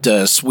has that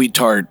sweet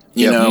tart,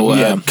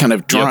 kind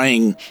of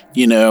drying,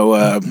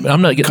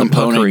 I'm not getting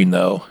component. puckering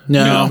though.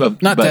 No,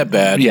 not that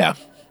bad. Yeah.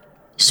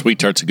 Sweet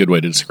tart's a good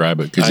way to describe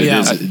it because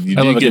yeah. you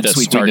I love do a get good that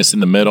sweet tart. sweetness in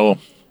the middle.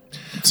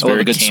 It's I love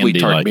very a good sweet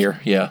tart candy-like. beer.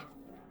 Yeah.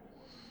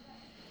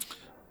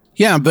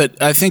 Yeah,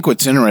 but I think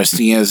what's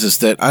interesting is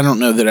that I don't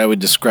know that I would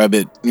describe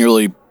it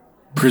nearly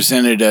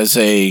presented as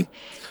a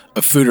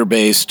foeder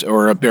based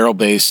or a barrel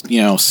based,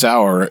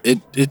 sour.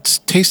 It's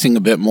tasting a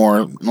bit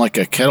more like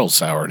a kettle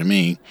sour to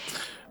me,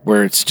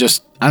 where it's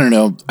just I don't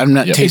know. I'm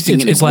not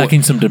tasting any It's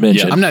lacking some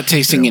dimension. I'm not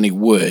tasting any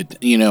wood,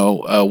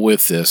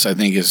 with this. I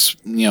think is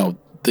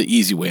the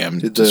easy way.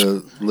 Did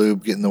the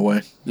lube get in the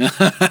way?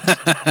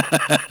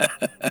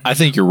 I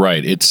think you're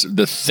right. It's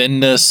the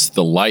thinness,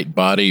 the light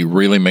body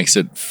really makes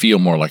it feel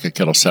more like a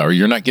kettle sour.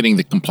 You're not getting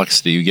the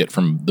complexity you get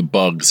from the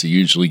bugs you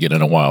usually get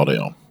in a wild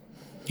ale.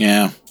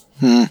 Yeah.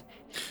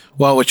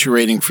 Well, what's your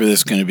rating for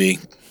this going to be?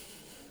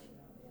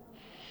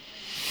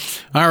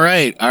 All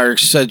right. Our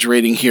Suds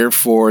rating here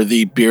for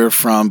the beer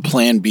from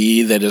Plan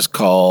B that is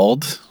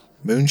called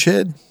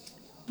Moonshed?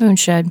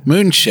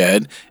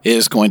 Moonshed.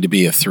 is going to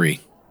be a 3.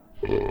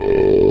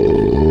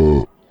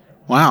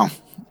 Wow.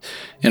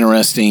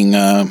 Interesting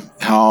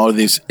how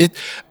these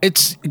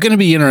it's going to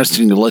be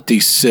interesting to let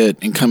these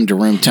sit and come to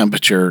room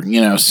temperature,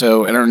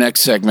 so in our next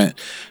segment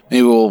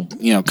maybe we'll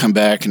come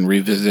back and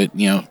revisit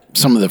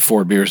some of the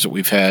 4 beers that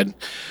we've had.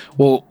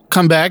 We'll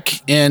come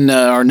back in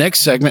our next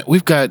segment.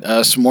 We've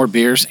got some more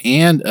beers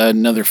and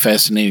another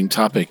fascinating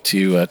topic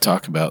to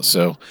talk about.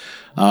 So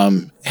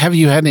have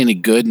you had any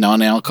good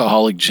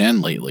non-alcoholic gin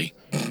lately?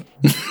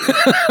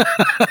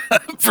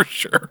 For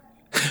sure.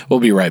 We'll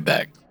be right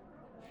back.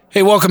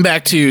 Hey, welcome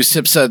back to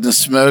Sip, Suds, and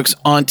Smokes.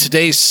 On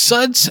today's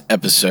Suds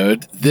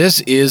episode,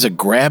 this is a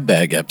grab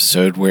bag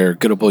episode where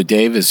good old boy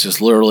Dave has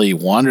just literally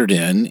wandered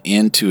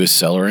into his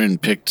cellar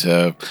and picked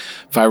 5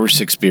 or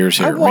 6 beers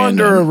here I at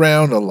wander random.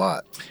 around a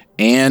lot.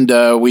 And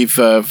we've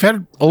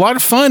had a lot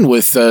of fun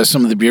with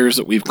some of the beers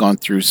that we've gone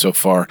through so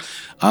far.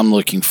 I'm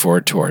looking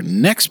forward to our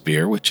next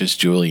beer, which is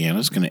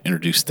Juliana's going to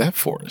introduce that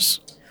for us.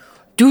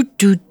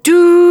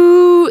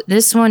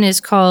 This one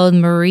is called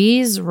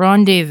Marie's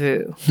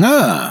Rendezvous.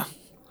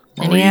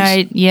 Any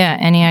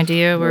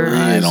idea where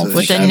I don't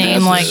with think a I've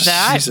name had like this.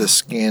 that? She's a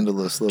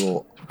scandalous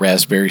little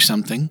Raspberry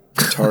something.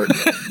 tart.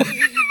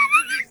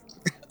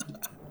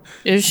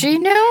 Is she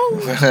now?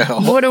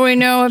 Well, What do we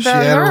know she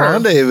about had a her?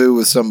 rendezvous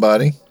with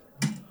somebody.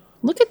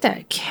 Look at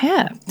that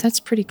cap. That's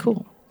pretty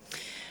cool.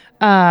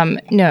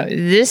 No,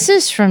 this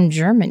is from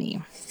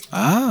Germany.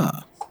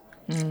 Ah.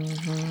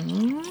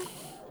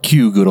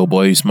 Cue, good old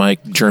boys,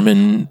 Mike.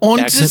 German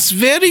And accent. it's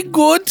very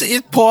good.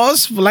 It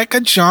pours like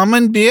a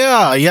German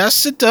beer.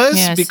 Yes, it does.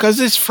 Yes. Because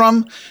it's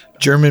from...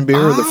 German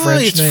beer with a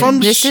French it's name. from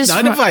This is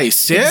from-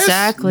 Schneiderweiss, yes?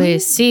 Exactly.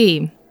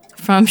 See,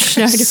 from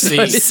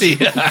Schneiderweiss.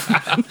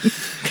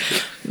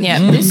 Yeah,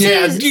 this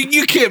is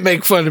you can't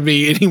make fun of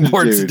me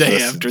anymore Dude, today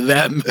listen. after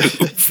that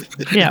move.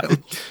 yeah.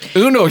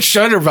 Uno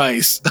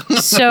Schneiderweiss.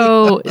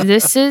 So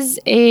this is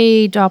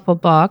a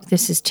Doppelbock.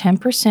 This is 10%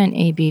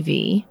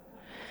 ABV.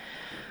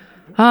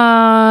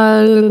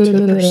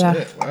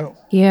 Wow.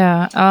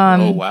 Yeah.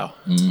 Oh, wow.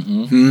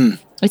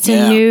 It's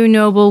Yeah. a new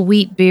noble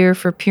wheat beer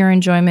for pure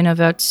enjoyment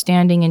of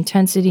outstanding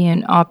intensity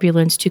and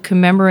opulence to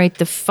commemorate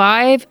the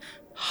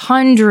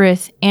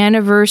 500th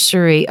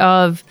anniversary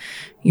of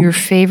your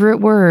favorite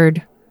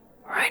word,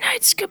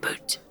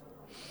 Reinheitsgebot.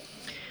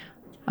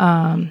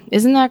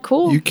 Isn't that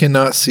cool? You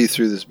cannot see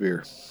through this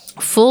beer.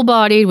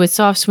 Full-bodied with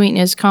soft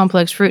sweetness,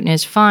 complex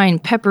fruitiness, fine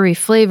peppery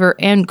flavor,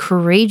 and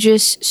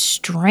courageous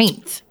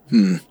strength.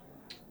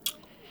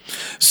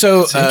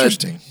 So That's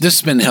interesting. this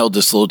has been held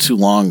just a little too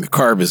long. The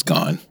carb is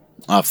gone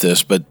off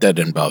this, but that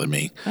didn't bother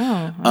me.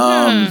 I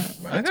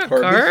got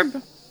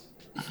carb.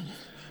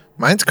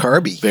 Mine's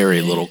carby.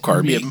 Very little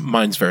carby. Yeah,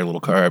 mine's very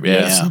little carb.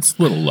 Yeah. Yeah. It's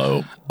a little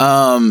low.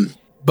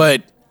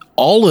 But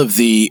all of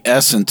the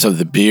essence of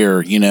the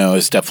beer,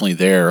 is definitely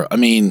there. I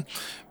mean,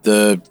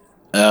 the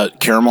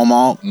caramel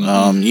malt,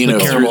 The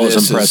caramel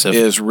is impressive.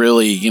 is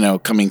really,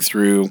 coming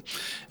through.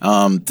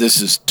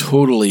 This is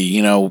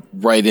totally,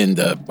 right in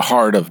the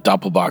heart of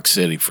Doppelbock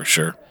City for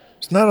sure.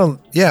 It's not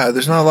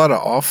there's not a lot of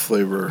off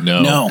flavor.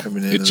 No.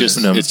 coming into It's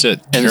just this. it's a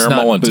And it's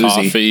caramel not and boozy.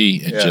 toffee.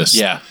 It Yeah. just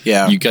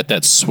Yeah. You got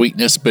that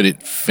sweetness, but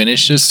it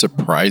finishes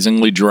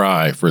surprisingly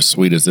dry for as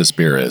sweet as this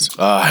beer is.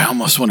 I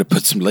almost want to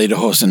put some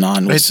Lederhosen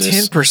on with It's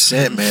this.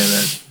 10%, man.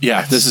 That-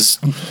 Yeah, this is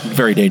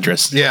very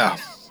dangerous. yeah.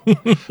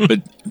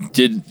 But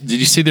did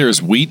you see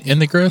there's wheat in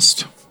the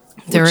grist?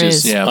 There Which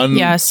is. yeah.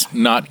 Yes.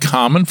 Not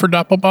common for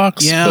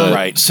Doppelbocks. Yeah, but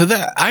Right. So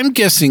that I'm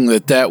guessing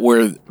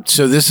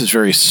so this is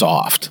very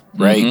soft,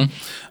 right?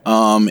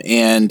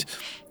 And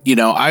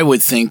I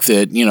would think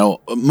that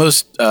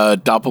most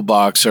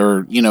Doppelbocks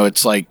are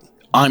it's like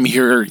I'm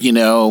here,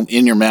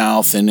 in your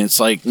mouth, and it's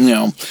like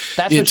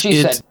That's what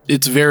she said.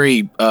 It's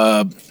very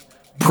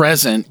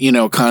present,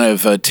 kind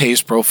of a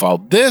taste profile.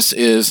 This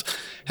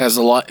has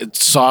a lot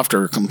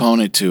softer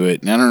component to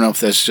it, and I don't know if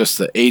that's just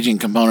the aging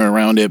component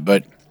around it,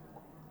 but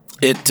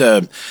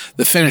the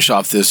finish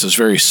off this is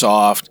very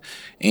soft,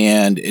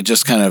 and it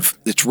just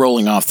it's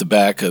rolling off the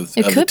back of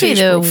It of could the be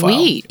taste the profile.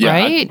 wheat, Yeah,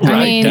 right? right,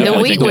 I mean, the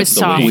definitely wheat think would that's the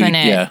soften wheat.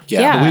 it.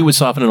 Yeah. The wheat would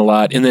soften it a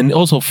lot. And then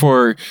also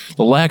for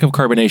the lack of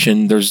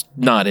carbonation, there's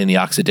not any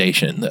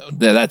oxidation.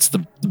 That's the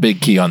big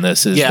key on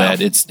this is Yeah,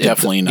 that it's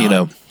definitely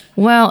not.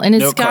 Well, and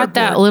it's No got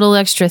that cardboard. little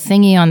extra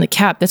thingy on the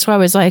cap. That's why I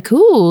was like,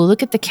 "Ooh,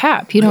 look at the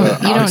cap." You don't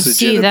Oxygen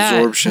see that,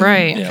 absorption.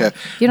 right? Okay.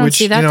 You don't Which,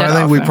 see that. I that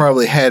think we often.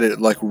 probably had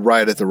it like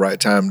right at the right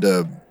time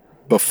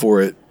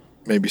before it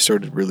maybe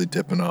started really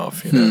dipping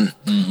off.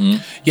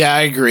 Yeah,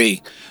 I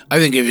agree. I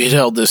think if you'd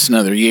held this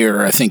another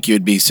year, I think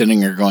you'd be sitting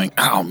there going,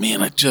 "Oh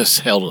man, I just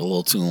held it a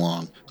little too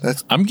long."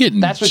 I'm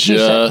getting That's what she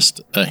just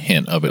a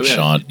hint of it,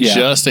 Sean. Yeah.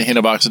 Just a hint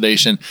of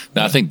oxidation.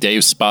 Now, I think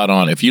Dave's spot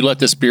on. If you let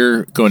this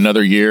beer go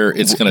another year,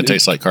 it's going to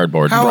taste like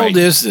cardboard. How old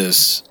is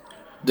this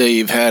that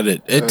you've had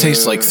it? It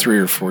tastes like 3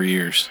 or 4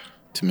 years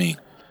to me.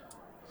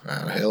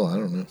 Hell, I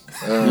don't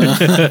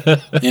know.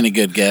 Any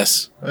good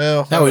guess?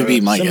 Well, That would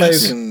be my somebody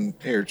guess. Can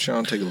here,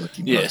 Sean, take a look.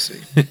 You Yeah.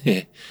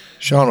 see.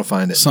 Sean will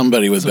find it.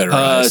 Somebody with better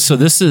eyes. So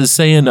this is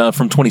saying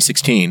from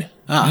 2016.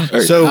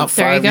 So how-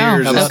 5 There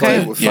you years go. is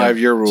Okay. like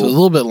 5-year so a rule.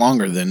 little bit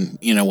longer than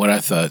what I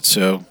thought.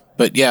 So,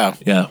 but yeah,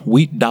 Yeah,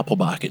 wheat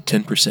Doppelbock at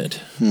 10%.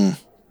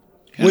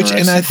 Which,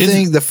 and I Interesting.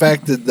 think the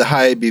fact that the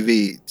high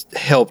ABV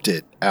helped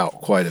it out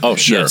quite a bit. Oh,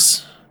 sure.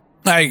 Yes.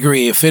 I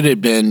agree. If it had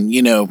been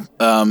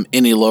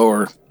any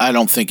lower, I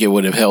don't think it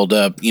would have held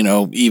up.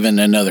 Even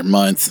another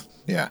month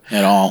Yeah.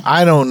 at all.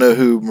 I don't know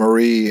who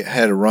Marie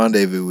had a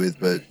rendezvous with,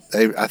 but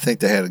I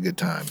think they had a good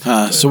time.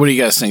 So, what do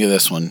you guys think of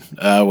this one?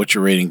 What's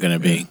your rating going to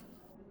be?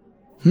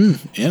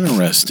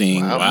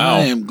 Interesting. Wow. I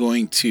am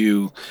going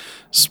to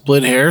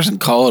split hairs and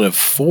call it a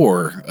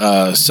 4.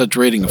 Such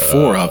rating of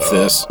 4 off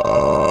this.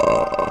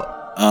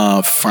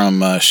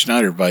 From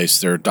Schneider Weiss,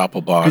 their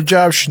Doppelbock. Good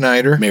job,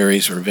 Schneider.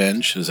 Mary's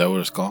Revenge. Is that what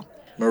it's called?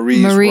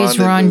 Marie's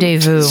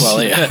Rendezvous.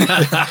 Well,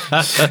 yeah.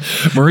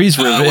 Marie's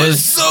Revenge.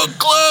 so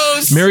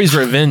close. Mary's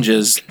Revenge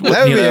is,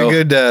 That would be a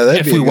good.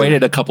 That'd if be we a good-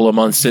 waited a couple of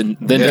months and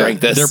then Yeah.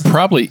 drank this. There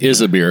probably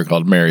is a beer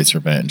called Mary's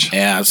Revenge.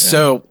 Yeah.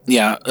 So,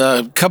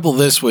 couple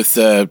this with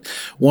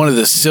one of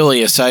the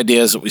silliest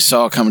ideas that we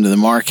saw coming to the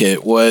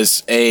market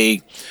was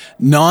a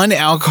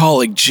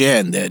non-alcoholic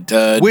gin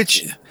that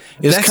Which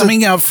is that's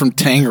coming out from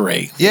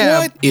Tanqueray. Yeah,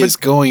 What is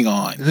going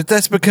on? But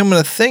that's becoming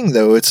a thing,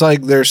 though. It's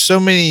like there's so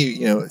many,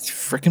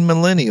 freaking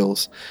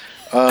millennials.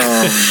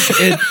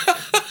 They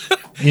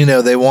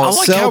I want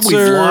like how we've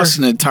seltzer. lost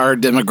an entire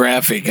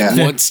demographic in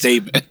one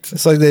statement.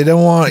 It's like they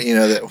don't want,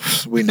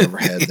 that we never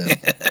had them.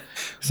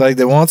 It's like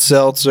they want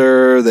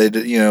seltzer. They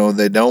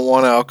don't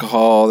want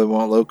alcohol. They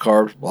want low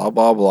carbs. Blah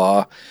blah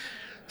blah.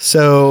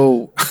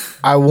 So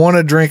I want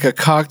to drink a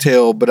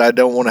cocktail, but I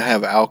don't want to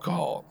have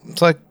alcohol.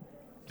 It's like,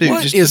 dude,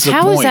 What is the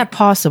How point? is that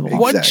possible?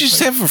 Why don't you Exactly. just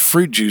have a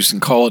fruit juice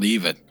and call it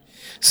even?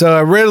 So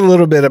I read a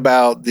little bit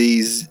about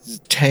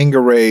these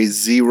Tanqueray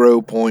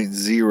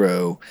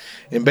 0.0,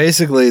 and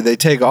basically they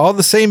take all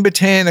the same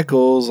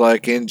botanicals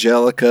like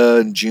angelica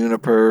and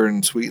juniper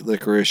and sweet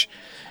licorice,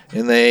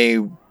 and they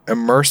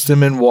immerse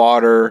them in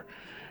water,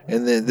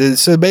 and then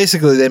so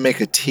basically they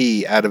make a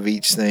tea out of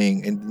each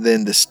thing and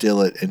then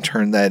distill it and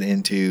turn that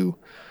into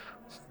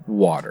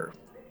water.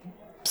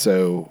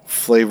 So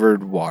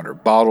flavored water,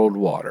 bottled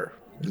water.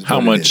 is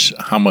How what it is.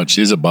 much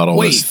is a bottle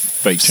Wait, of this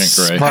fake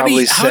Tanqueray?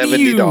 Probably how do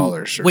you-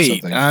 $70 or wait,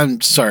 something. I'm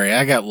sorry,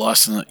 I got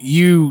lost in it.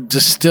 You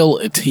distill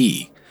a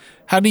tea.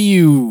 How do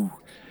you?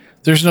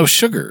 There's no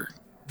sugar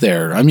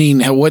there. I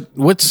mean,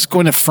 what's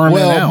going to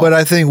ferment out? But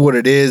I think what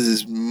it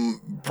is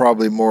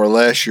probably more or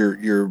less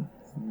you're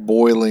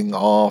boiling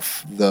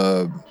off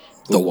the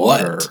the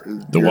water.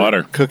 what? The You're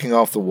water. Cooking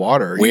off the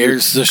water.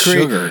 Where's the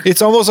sugar?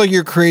 It's almost like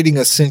you're creating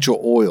essential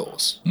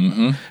oils.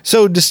 Mm-hmm.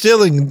 So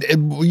distilling,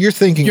 you're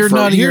thinking. You're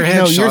nodding your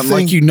head, Sean,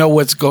 like you know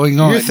what's going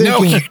on. You're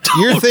thinking, no, you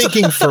don't. you're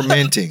thinking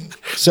fermenting.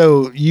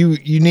 So you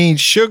need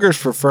sugars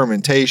for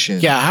fermentation.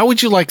 Yeah, how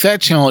would you like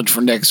that challenge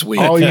for next week?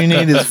 All you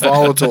need is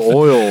volatile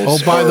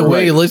oils. Oh, by the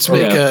way, let's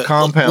make a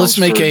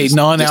for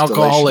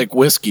non-alcoholic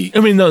whiskey. I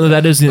mean, no,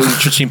 that is the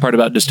interesting part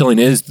about distilling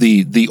is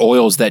the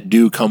oils that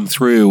do come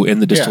through in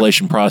the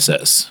distillation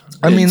process.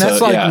 I mean, And that's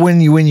so, like yeah.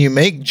 when you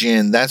make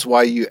gin. That's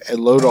why you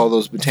load all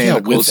those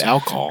botanicals with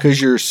alcohol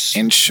because you're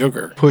and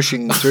sugar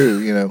pushing through.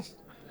 You know,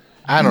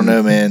 I don't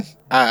know, man.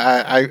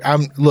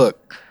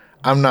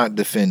 I'm not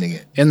defending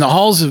it. In the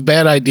halls of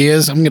bad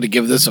ideas, I'm going to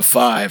give this a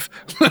 5.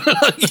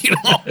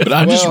 But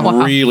I just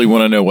really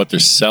want to know what they're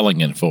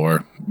selling it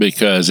for,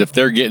 because if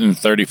they're getting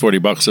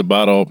 $30-$40 a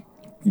bottle,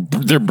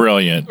 they're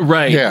brilliant.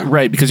 Right, Yeah.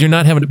 right, because you're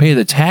not having to pay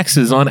the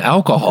taxes on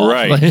alcohol.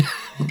 Right.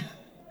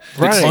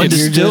 Right. It's You're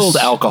undistilled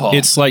just- alcohol.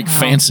 It's like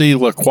fancy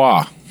La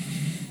Croix.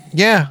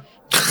 Yeah.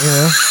 You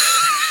know?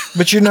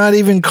 But you're not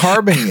even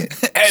carbing it.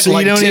 So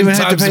Like you don't 10 even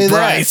have to times pay the that.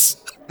 price.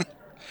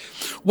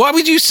 Why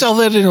would you sell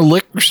that in a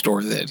liquor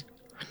store then?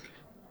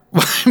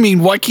 I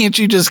mean, why can't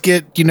you just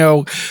get,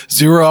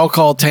 zero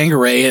alcohol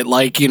Tanqueray at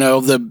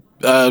the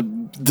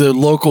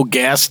local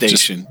gas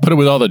station? Put it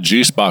with all the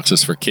juice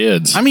boxes for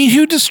kids. I mean,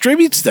 who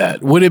distributes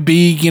that? Would it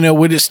be,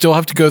 would it still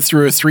have to go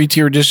through a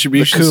 3-tier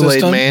distribution The Kool-Aid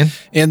system? man.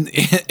 In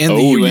the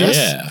Oh, U.S.?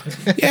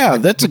 yeah. Yeah,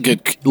 that's a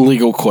good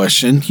legal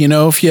question.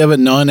 If you have a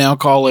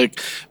non-alcoholic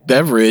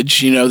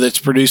beverage, that's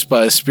produced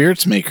by a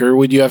spirits maker,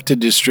 would you have to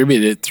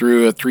distribute it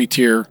through a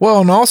 3-tier? Well,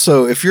 and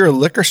also, if you're a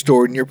liquor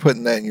store and you're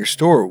putting that in your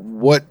store,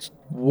 what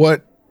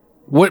What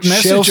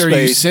message shelf are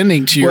you space-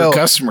 sending to your Well,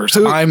 customers?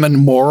 who- I'm a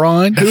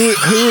moron? who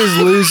is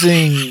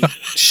losing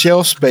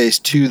shelf space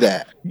to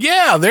that?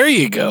 Yeah, there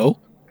you go.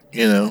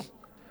 Yeah,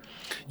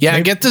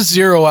 get the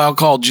zero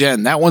alcohol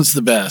gin. That one's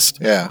the best.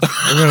 Yeah,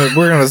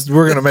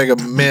 we're gonna make a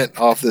mint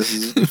off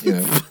this.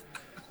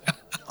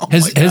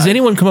 Has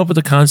anyone come up with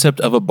the concept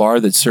of a bar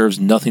that serves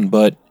nothing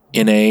but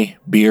NA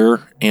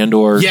beer and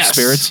or Yes.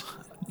 spirits?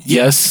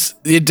 Yes,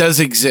 it does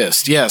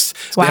exist. Yes.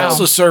 They Wow.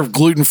 also serve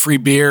gluten-free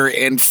beer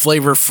and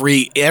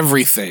flavor-free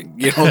everything,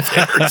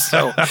 there.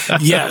 So,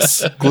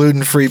 yes.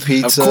 Gluten-free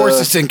pizza. Of course,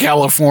 it's in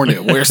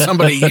California where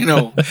somebody,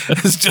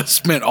 has just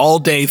spent all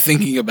day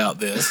thinking about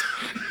this.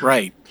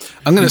 Right.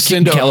 I'm going to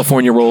send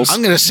California rolls.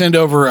 I'm going to send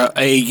over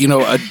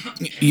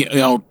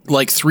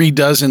like 3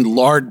 dozen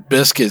lard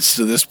biscuits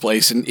to this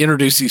place and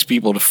introduce these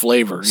people to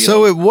flavor.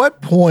 So at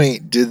what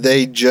point did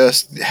they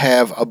just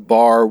have a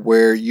bar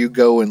where you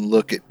go and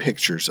look at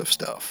pictures of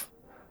stuff?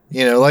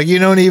 Like you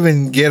don't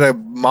even get a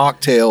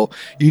mocktail.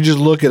 You just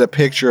look at a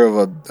picture of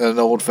an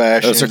old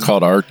fashioned. Those are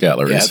called art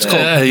galleries.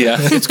 Yeah,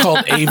 it's called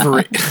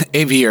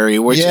aviary,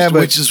 which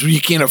is you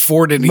can't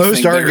afford anything.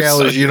 Most art there,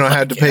 galleries so- you don't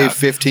have to pay Yeah.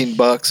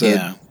 $15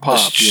 a pop.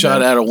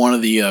 Shot out of one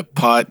of the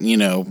pot,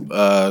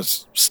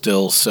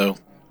 stills. So,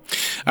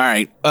 all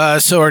right.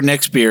 So our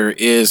next beer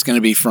is going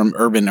to be from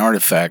Urban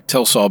Artifact.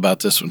 Tell us all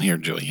about this one here,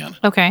 Juliana.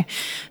 Okay.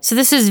 So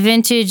this is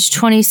vintage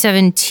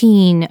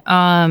 2017.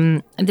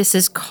 This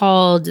is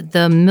called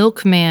the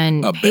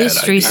Milkman A bad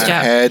Pastry idea. I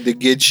Stout. had to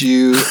get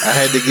you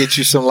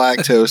some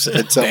lactose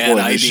at some Bad point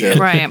in the idea. show.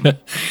 Right. And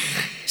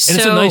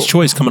it's a nice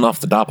choice coming off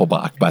the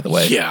Doppelbock, by the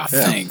way. Yeah,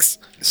 thanks.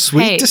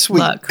 Sweet Hey, to sweet.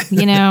 look,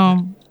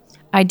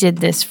 I did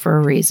this for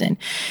a reason.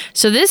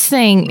 So this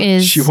thing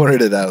She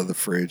wanted it out of the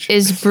fridge.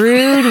 is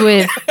brewed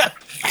with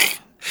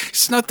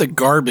It's not the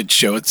garbage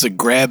show; it's the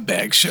grab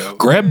bag show.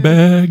 Grab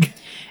bag.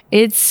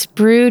 It's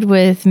brewed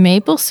with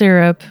maple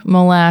syrup,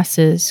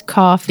 molasses,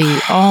 coffee,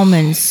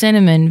 almonds,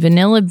 cinnamon,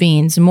 vanilla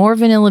beans, more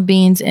vanilla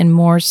beans, and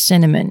more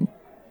cinnamon.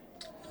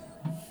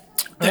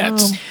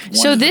 That's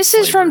So this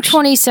is from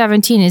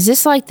 2017. Is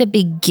this like the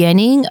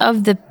beginning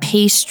of the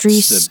pastry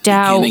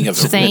stout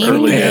thing?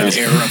 early era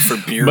for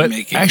beer But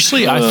making.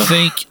 actually, I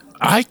think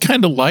I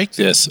kind of like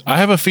this. I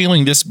have a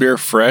feeling this beer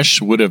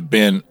fresh would have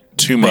been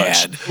too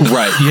much. Bad.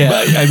 Right.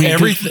 Yeah. I mean,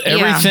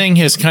 Everything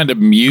has kind of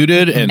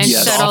muted and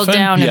settled softened.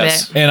 down a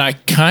Yes. bit. And I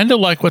kind of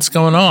like what's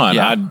going on.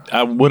 Yeah.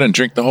 I wouldn't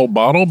drink the whole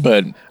bottle,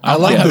 but I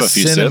like have the a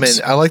few cinnamon.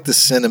 sips. I like the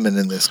cinnamon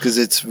in this because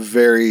it's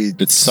very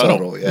It's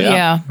subtle. Yeah.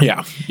 Yeah.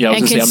 Yeah. Yeah. I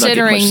was And gonna say, I'm not getting much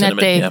considering that cinnamon.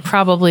 they Yeah.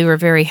 probably were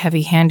very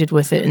heavy-handed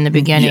with it in the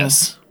beginning,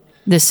 Yes.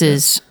 this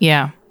is,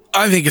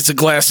 I think it's a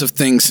glass of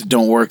things that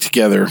don't work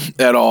together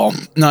at all.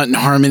 Not in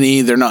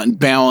harmony. They're not in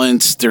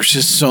balance. There's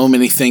just so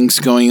many things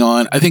going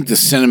on. I think the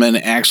cinnamon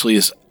actually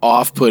is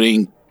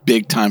off-putting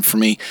big time for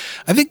me.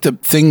 I think the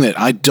thing that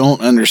I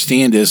don't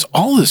understand is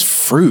all this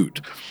fruit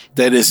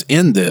that is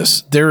in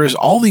this. There is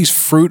all these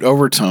fruit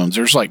overtones.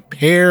 There's like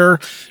pear.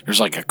 There's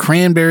like a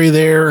cranberry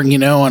there,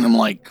 and I'm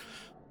like,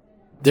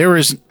 there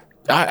is.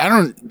 I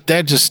don't.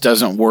 That just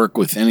doesn't work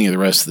with any of the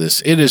rest of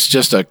this. It is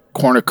just a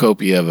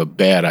cornucopia of a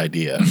bad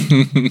idea.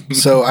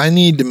 So I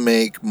need to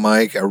make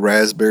Mike a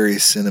raspberry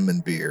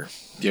cinnamon beer.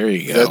 There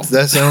you go.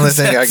 That's the only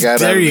thing I got.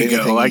 There out of you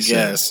anything go. I you said.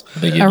 guess. I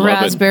think you'd a love it.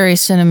 raspberry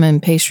cinnamon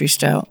pastry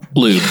stout.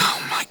 Lube.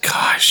 Oh my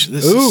gosh,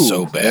 this Ooh, is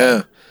so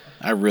bad.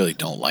 I really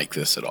don't like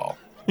this at all.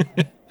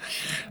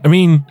 I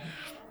mean,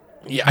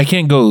 yeah, I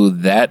can't go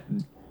that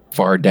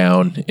far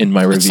down in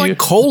my It's review. like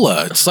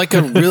cola. It's like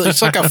a really.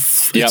 It's like a.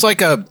 It's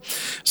like a.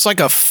 It's like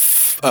a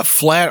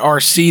flat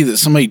RC that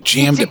somebody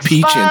jammed a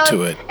peach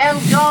into it. And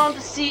gone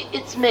to see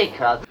its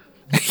maker.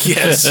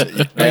 Yes.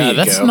 There Yeah, you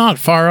that's go. not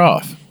far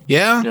off.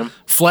 Yeah? Yep.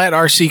 Flat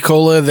RC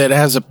cola that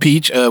has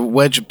a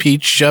wedge of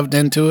peach shoved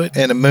into it.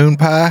 And a moon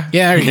pie.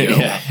 Yeah, there you go.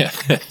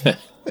 Yeah.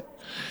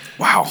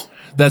 Wow.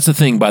 That's the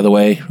thing, by the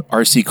way.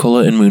 RC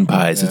Cola and moon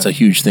pies. It's a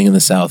huge thing in the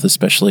South,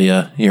 especially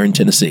here in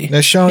Tennessee.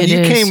 Now, Sean, It you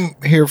is. came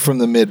here from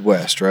the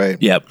Midwest, right?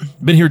 Yep.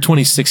 Been here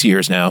 26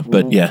 years now,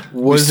 but yeah.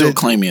 We still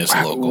claim you as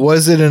local.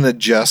 Was it an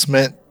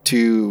adjustment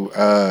to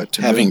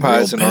Having moon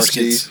pies grilled and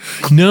biscuits.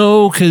 RCs?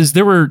 No, because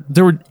there were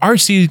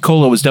RC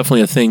Cola was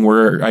definitely a thing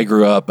where I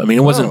grew up. I mean,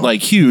 it wasn't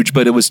like huge,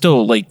 but it was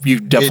still like you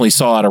definitely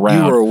saw it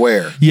around. You were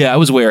aware. Yeah, I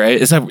was aware.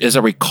 As I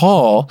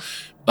recall,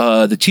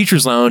 the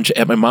teachers' lounge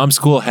at my mom's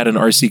school had an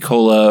RC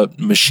Cola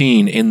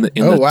machine in the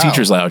Oh, wow.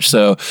 teachers' lounge.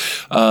 So,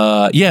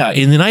 yeah,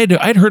 and then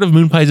I'd heard of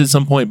moon pies at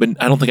some point, but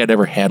I don't think I'd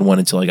ever had one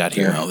until I got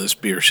here. No, this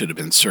beer should have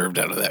been served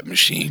out of that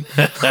machine.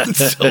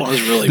 Still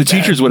was really The bad.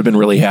 teachers would have been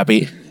really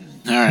happy.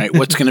 All right,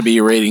 what's going to be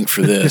your rating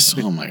for this?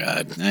 Oh my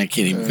God, I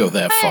can't even go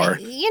that far.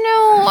 You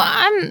know,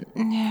 I'm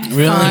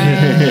Really?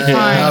 fine.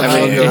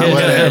 I mean,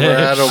 whatever.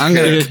 I don't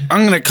care.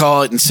 I'm gonna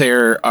call it and say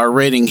our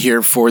rating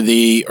here for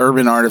the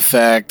Urban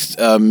Artifact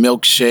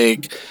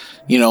milkshake,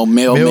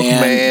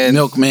 Milkman.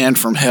 milkman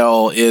from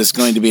hell is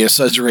going to be a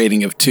such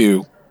rating of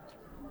 2.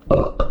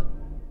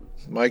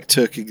 Mike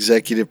took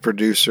executive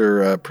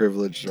producer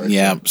privilege. Right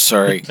Yeah, there.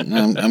 sorry.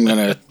 I'm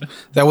gonna.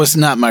 That was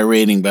not my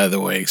rating, by the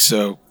way.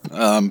 So,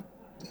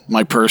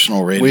 my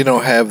personal rating. We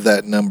don't have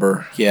that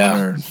number Yeah. on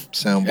our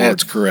soundboard.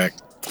 That's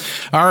correct.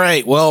 All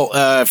right. Well,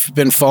 if you've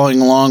been following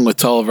along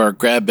with all of our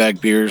grab bag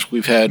beers,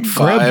 we've had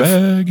 5,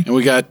 bag. and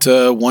we got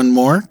one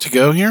more to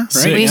go here.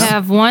 Right? We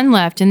have one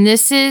left, and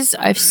this is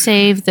I've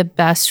saved the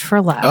best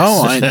for last.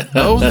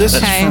 This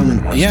Okay. is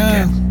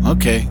from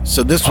Okay,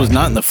 so this was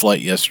not in the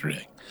flight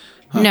yesterday.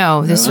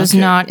 No, this was Okay.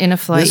 not in a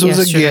flight This was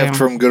yesterday. a gift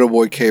from good old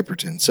boy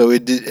Caperton, so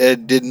it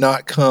did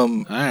not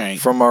come All right.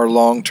 from our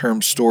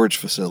long-term storage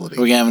facility.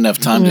 We have enough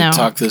time No. to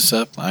talk this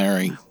up. All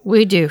right.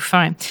 We do,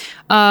 fine.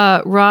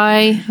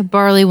 Rye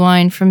barley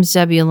wine from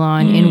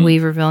Zebulon in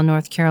Weaverville,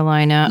 North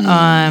Carolina.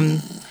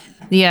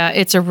 Yeah,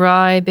 it's a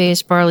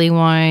rye-based barley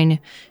wine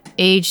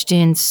aged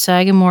in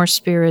Sagamore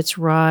Spirits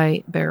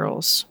rye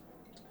barrels.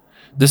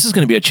 This is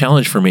going to be a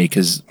challenge for me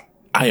because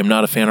I am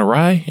not a fan of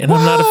rye and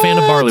I'm not a fan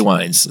of barley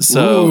wines.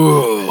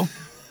 So,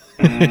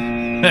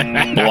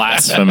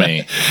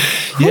 Blasphemy.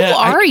 Who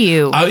are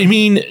you? I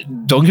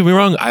mean, don't get me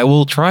wrong. I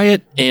will try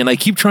it, and I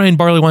keep trying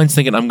barley wines,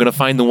 thinking I'm going to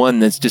find the one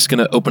that's just going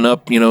to open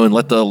up, and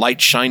let the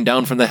light shine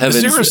down from the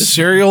heavens. Is there a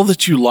cereal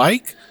that you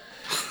like?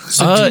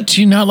 So do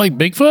you not like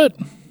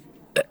Bigfoot?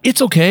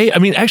 It's okay. I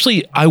mean,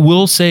 actually, I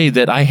will say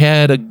that I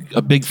had a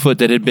Bigfoot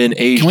that had been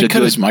aged Can we a cut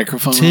good his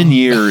microphone 10 off?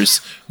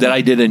 years that I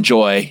did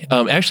enjoy.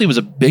 Actually, it was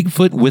a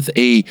Bigfoot with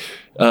a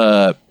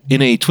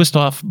in a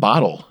twist-off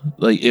bottle.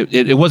 Like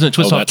it wasn't a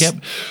twist-off that's-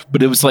 cap,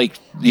 but it was like,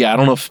 I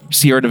don't know if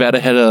Sierra Nevada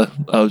had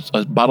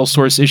a bottle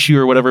source issue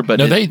or whatever, but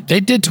No, they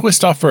did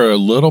twist off for a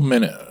little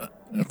minute,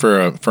 for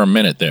a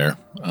minute there.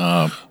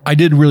 I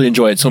did really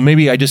enjoy it. So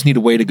maybe I just need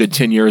to wait a good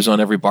 10 years on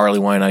every barley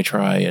wine I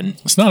try. And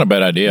It's not a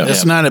bad idea.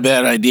 That's not a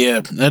bad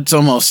idea. That's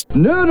almost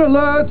Nerd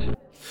alert!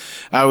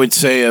 I would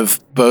say of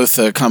both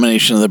a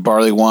combination of the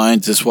barley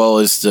wines as well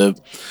as the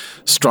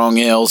strong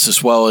ales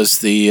as well as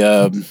the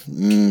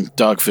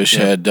Dogfish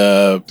Head.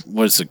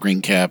 What is the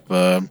green cap?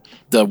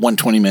 The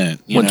 120 minute.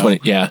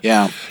 120, yeah.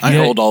 Yeah. I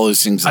Yeah, hold all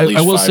those things at least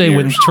I will 5 say years.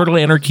 when Turtle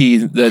Anarchy,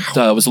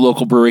 that was a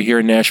local brewery here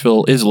in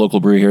Nashville,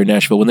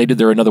 when they did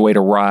their Another Way to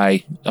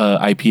Rye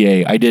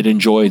IPA, I did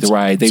enjoy the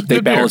rye. They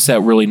good balanced beer.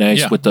 that really nice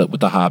Yeah. with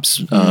the hops.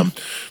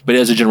 But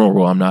as a general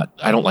rule,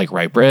 I don't like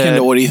rye bread.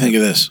 Kendall, what do you think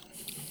of this?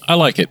 I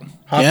like it.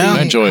 Hoppy, Yeah.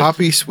 I enjoy it.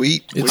 hoppy,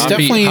 sweet. It's Hoppy-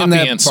 definitely in hoppy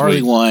that and barley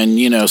sweet.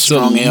 wine,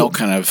 strong So- ale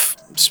kind of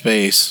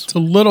space. It's a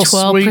little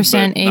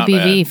 12% sweet, but not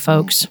ABV, bad.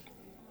 folks.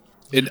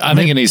 I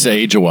think it needs to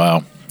age a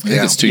while. I think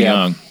Yeah. it's too Yeah.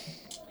 young.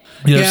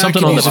 There's I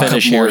something could on the use a couple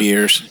finish more here.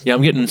 years. Yeah,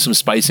 I'm getting some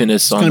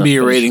spiciness on It's going to the be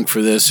your finish. rating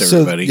for this, So,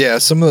 everybody. yeah,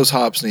 some of those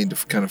hops need to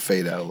kind of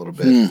fade out a little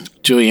bit.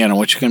 Juliana,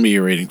 what's going to be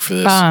your rating for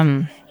this?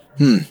 Um,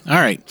 All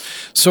right.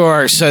 So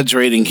our suds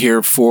rating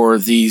here for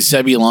the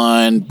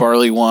Zebulon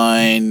barley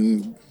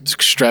wine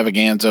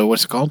extravaganza,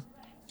 what's it called?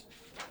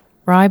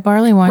 rye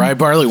barley wine. Rye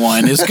barley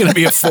wine is going to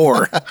be a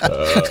 4.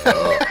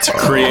 It's a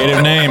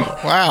creative name.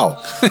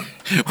 Wow.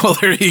 Well,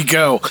 there you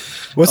go.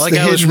 What's like the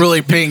I was hidden-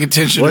 really paying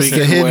attention What's to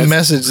the begin hidden with.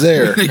 message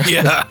there?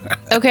 Yeah.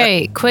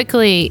 Okay,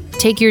 quickly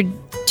take your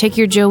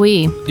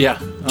Joey. Yeah.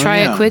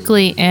 Try yeah. it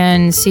quickly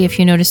and see if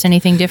you notice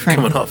anything different.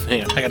 Coming off.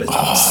 Hang on. I got to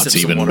Oh, it's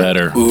even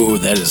better. Ooh,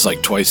 that is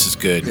like twice as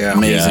good. Yeah.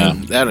 Amazing.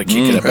 Yeah. That'll kick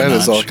it up That a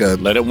is notch. like a,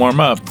 Let it warm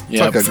up.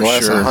 Yeah, like a for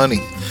glass sure. of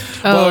honey.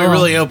 Well, we Oh.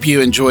 really hope you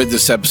enjoyed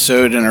this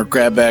episode and our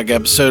grab bag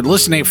episode.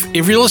 Listen, if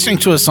you're listening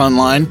to us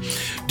online,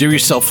 do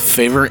yourself a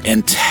favor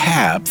and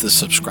tap the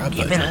subscribe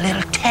button. A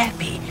little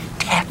tappy.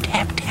 Tap,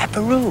 tap, tap.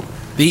 Snapperoo.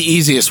 The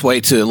easiest way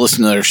to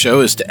listen to their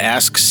show is to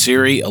ask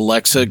Siri,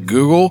 Alexa,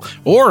 Google,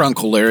 or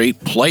Uncle Larry,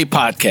 play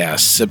podcast,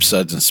 Sip,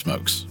 Suds, and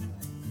Smokes.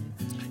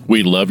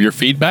 We love your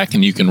feedback,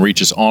 and you can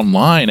reach us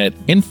online at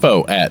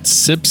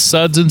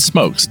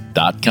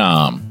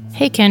info@sipsudsandsmokes.com.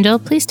 Hey, Kendall,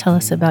 please tell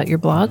us about your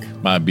blog.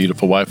 My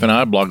beautiful wife and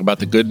I blog about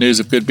the good news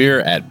of good beer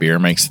at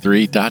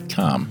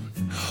beermakes3.com.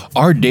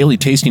 Our daily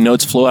tasting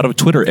notes flow out of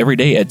Twitter every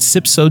day at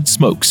Sipsud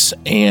Smokes,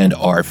 and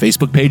our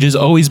Facebook page is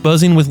always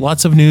buzzing with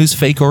lots of news,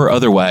 fake or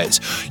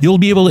otherwise. You'll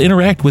be able to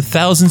interact with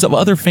thousands of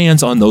other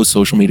fans on those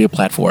social media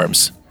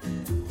platforms.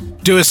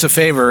 Do us a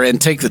favor and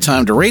take the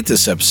time to rate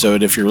this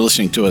episode if you're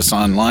listening to us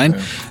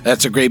online.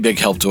 That's a great big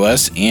help to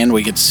us, and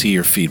we get to see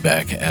your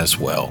feedback as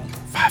well.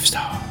 5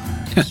 stars.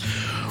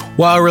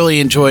 Well, I really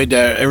enjoyed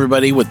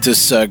everybody with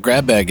this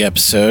grab bag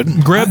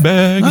episode. Grab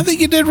bag. I think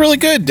you did really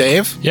good,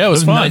 Dave. Yeah, it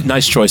was fun.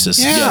 Nice choices.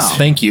 Yeah. Yes,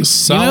 thank you.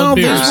 Solid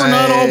These beers. were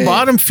not all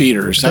bottom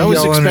feeders. I was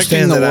Y'all expecting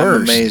understand the that I'm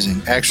worst.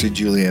 amazing. Actually,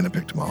 Juliana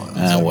picked them all out.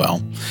 Ah,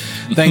 well.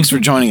 Thanks for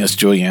joining us,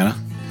 Juliana.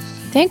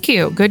 Thank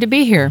you. Good to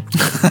be here.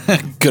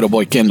 Good old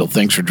boy Kendall,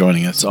 thanks for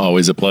joining us. It's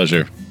always a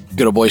pleasure.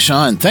 Good old boy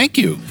Sean, thank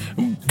you.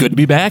 Good to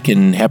be back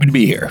and happy to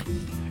be here.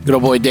 Good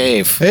old boy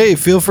Dave. Hey,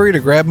 feel free to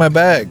grab my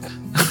bag.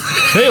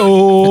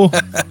 Hey-oh.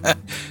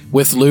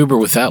 With lube or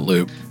without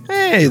lube.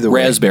 Hey, the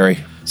way. Raspberry.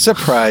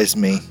 Surprise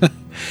me.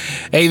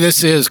 Hey,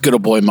 this is good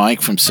old boy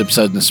Mike from Sip,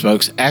 Suds, and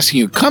Smokes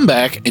asking you to come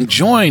back and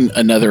join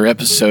another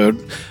episode.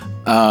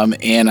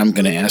 And I'm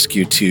going to ask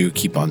you to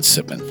keep on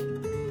sipping.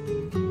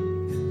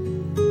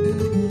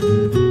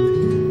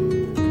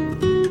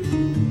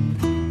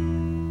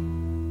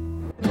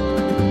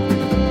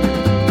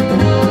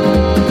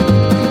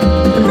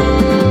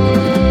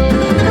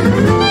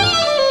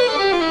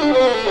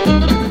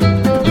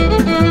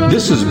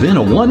 This has been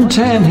a One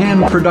Tan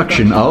Hand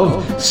production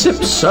of Sip,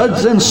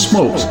 Suds, and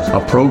Smokes, a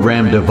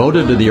program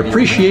devoted to the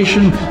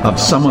appreciation of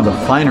some of the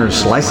finer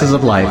slices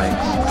of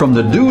life. From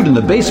the Dude in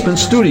the Basement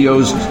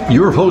Studios,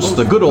 your hosts,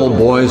 the Good Old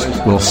Boys,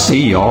 will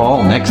see you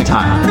all next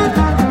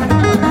time.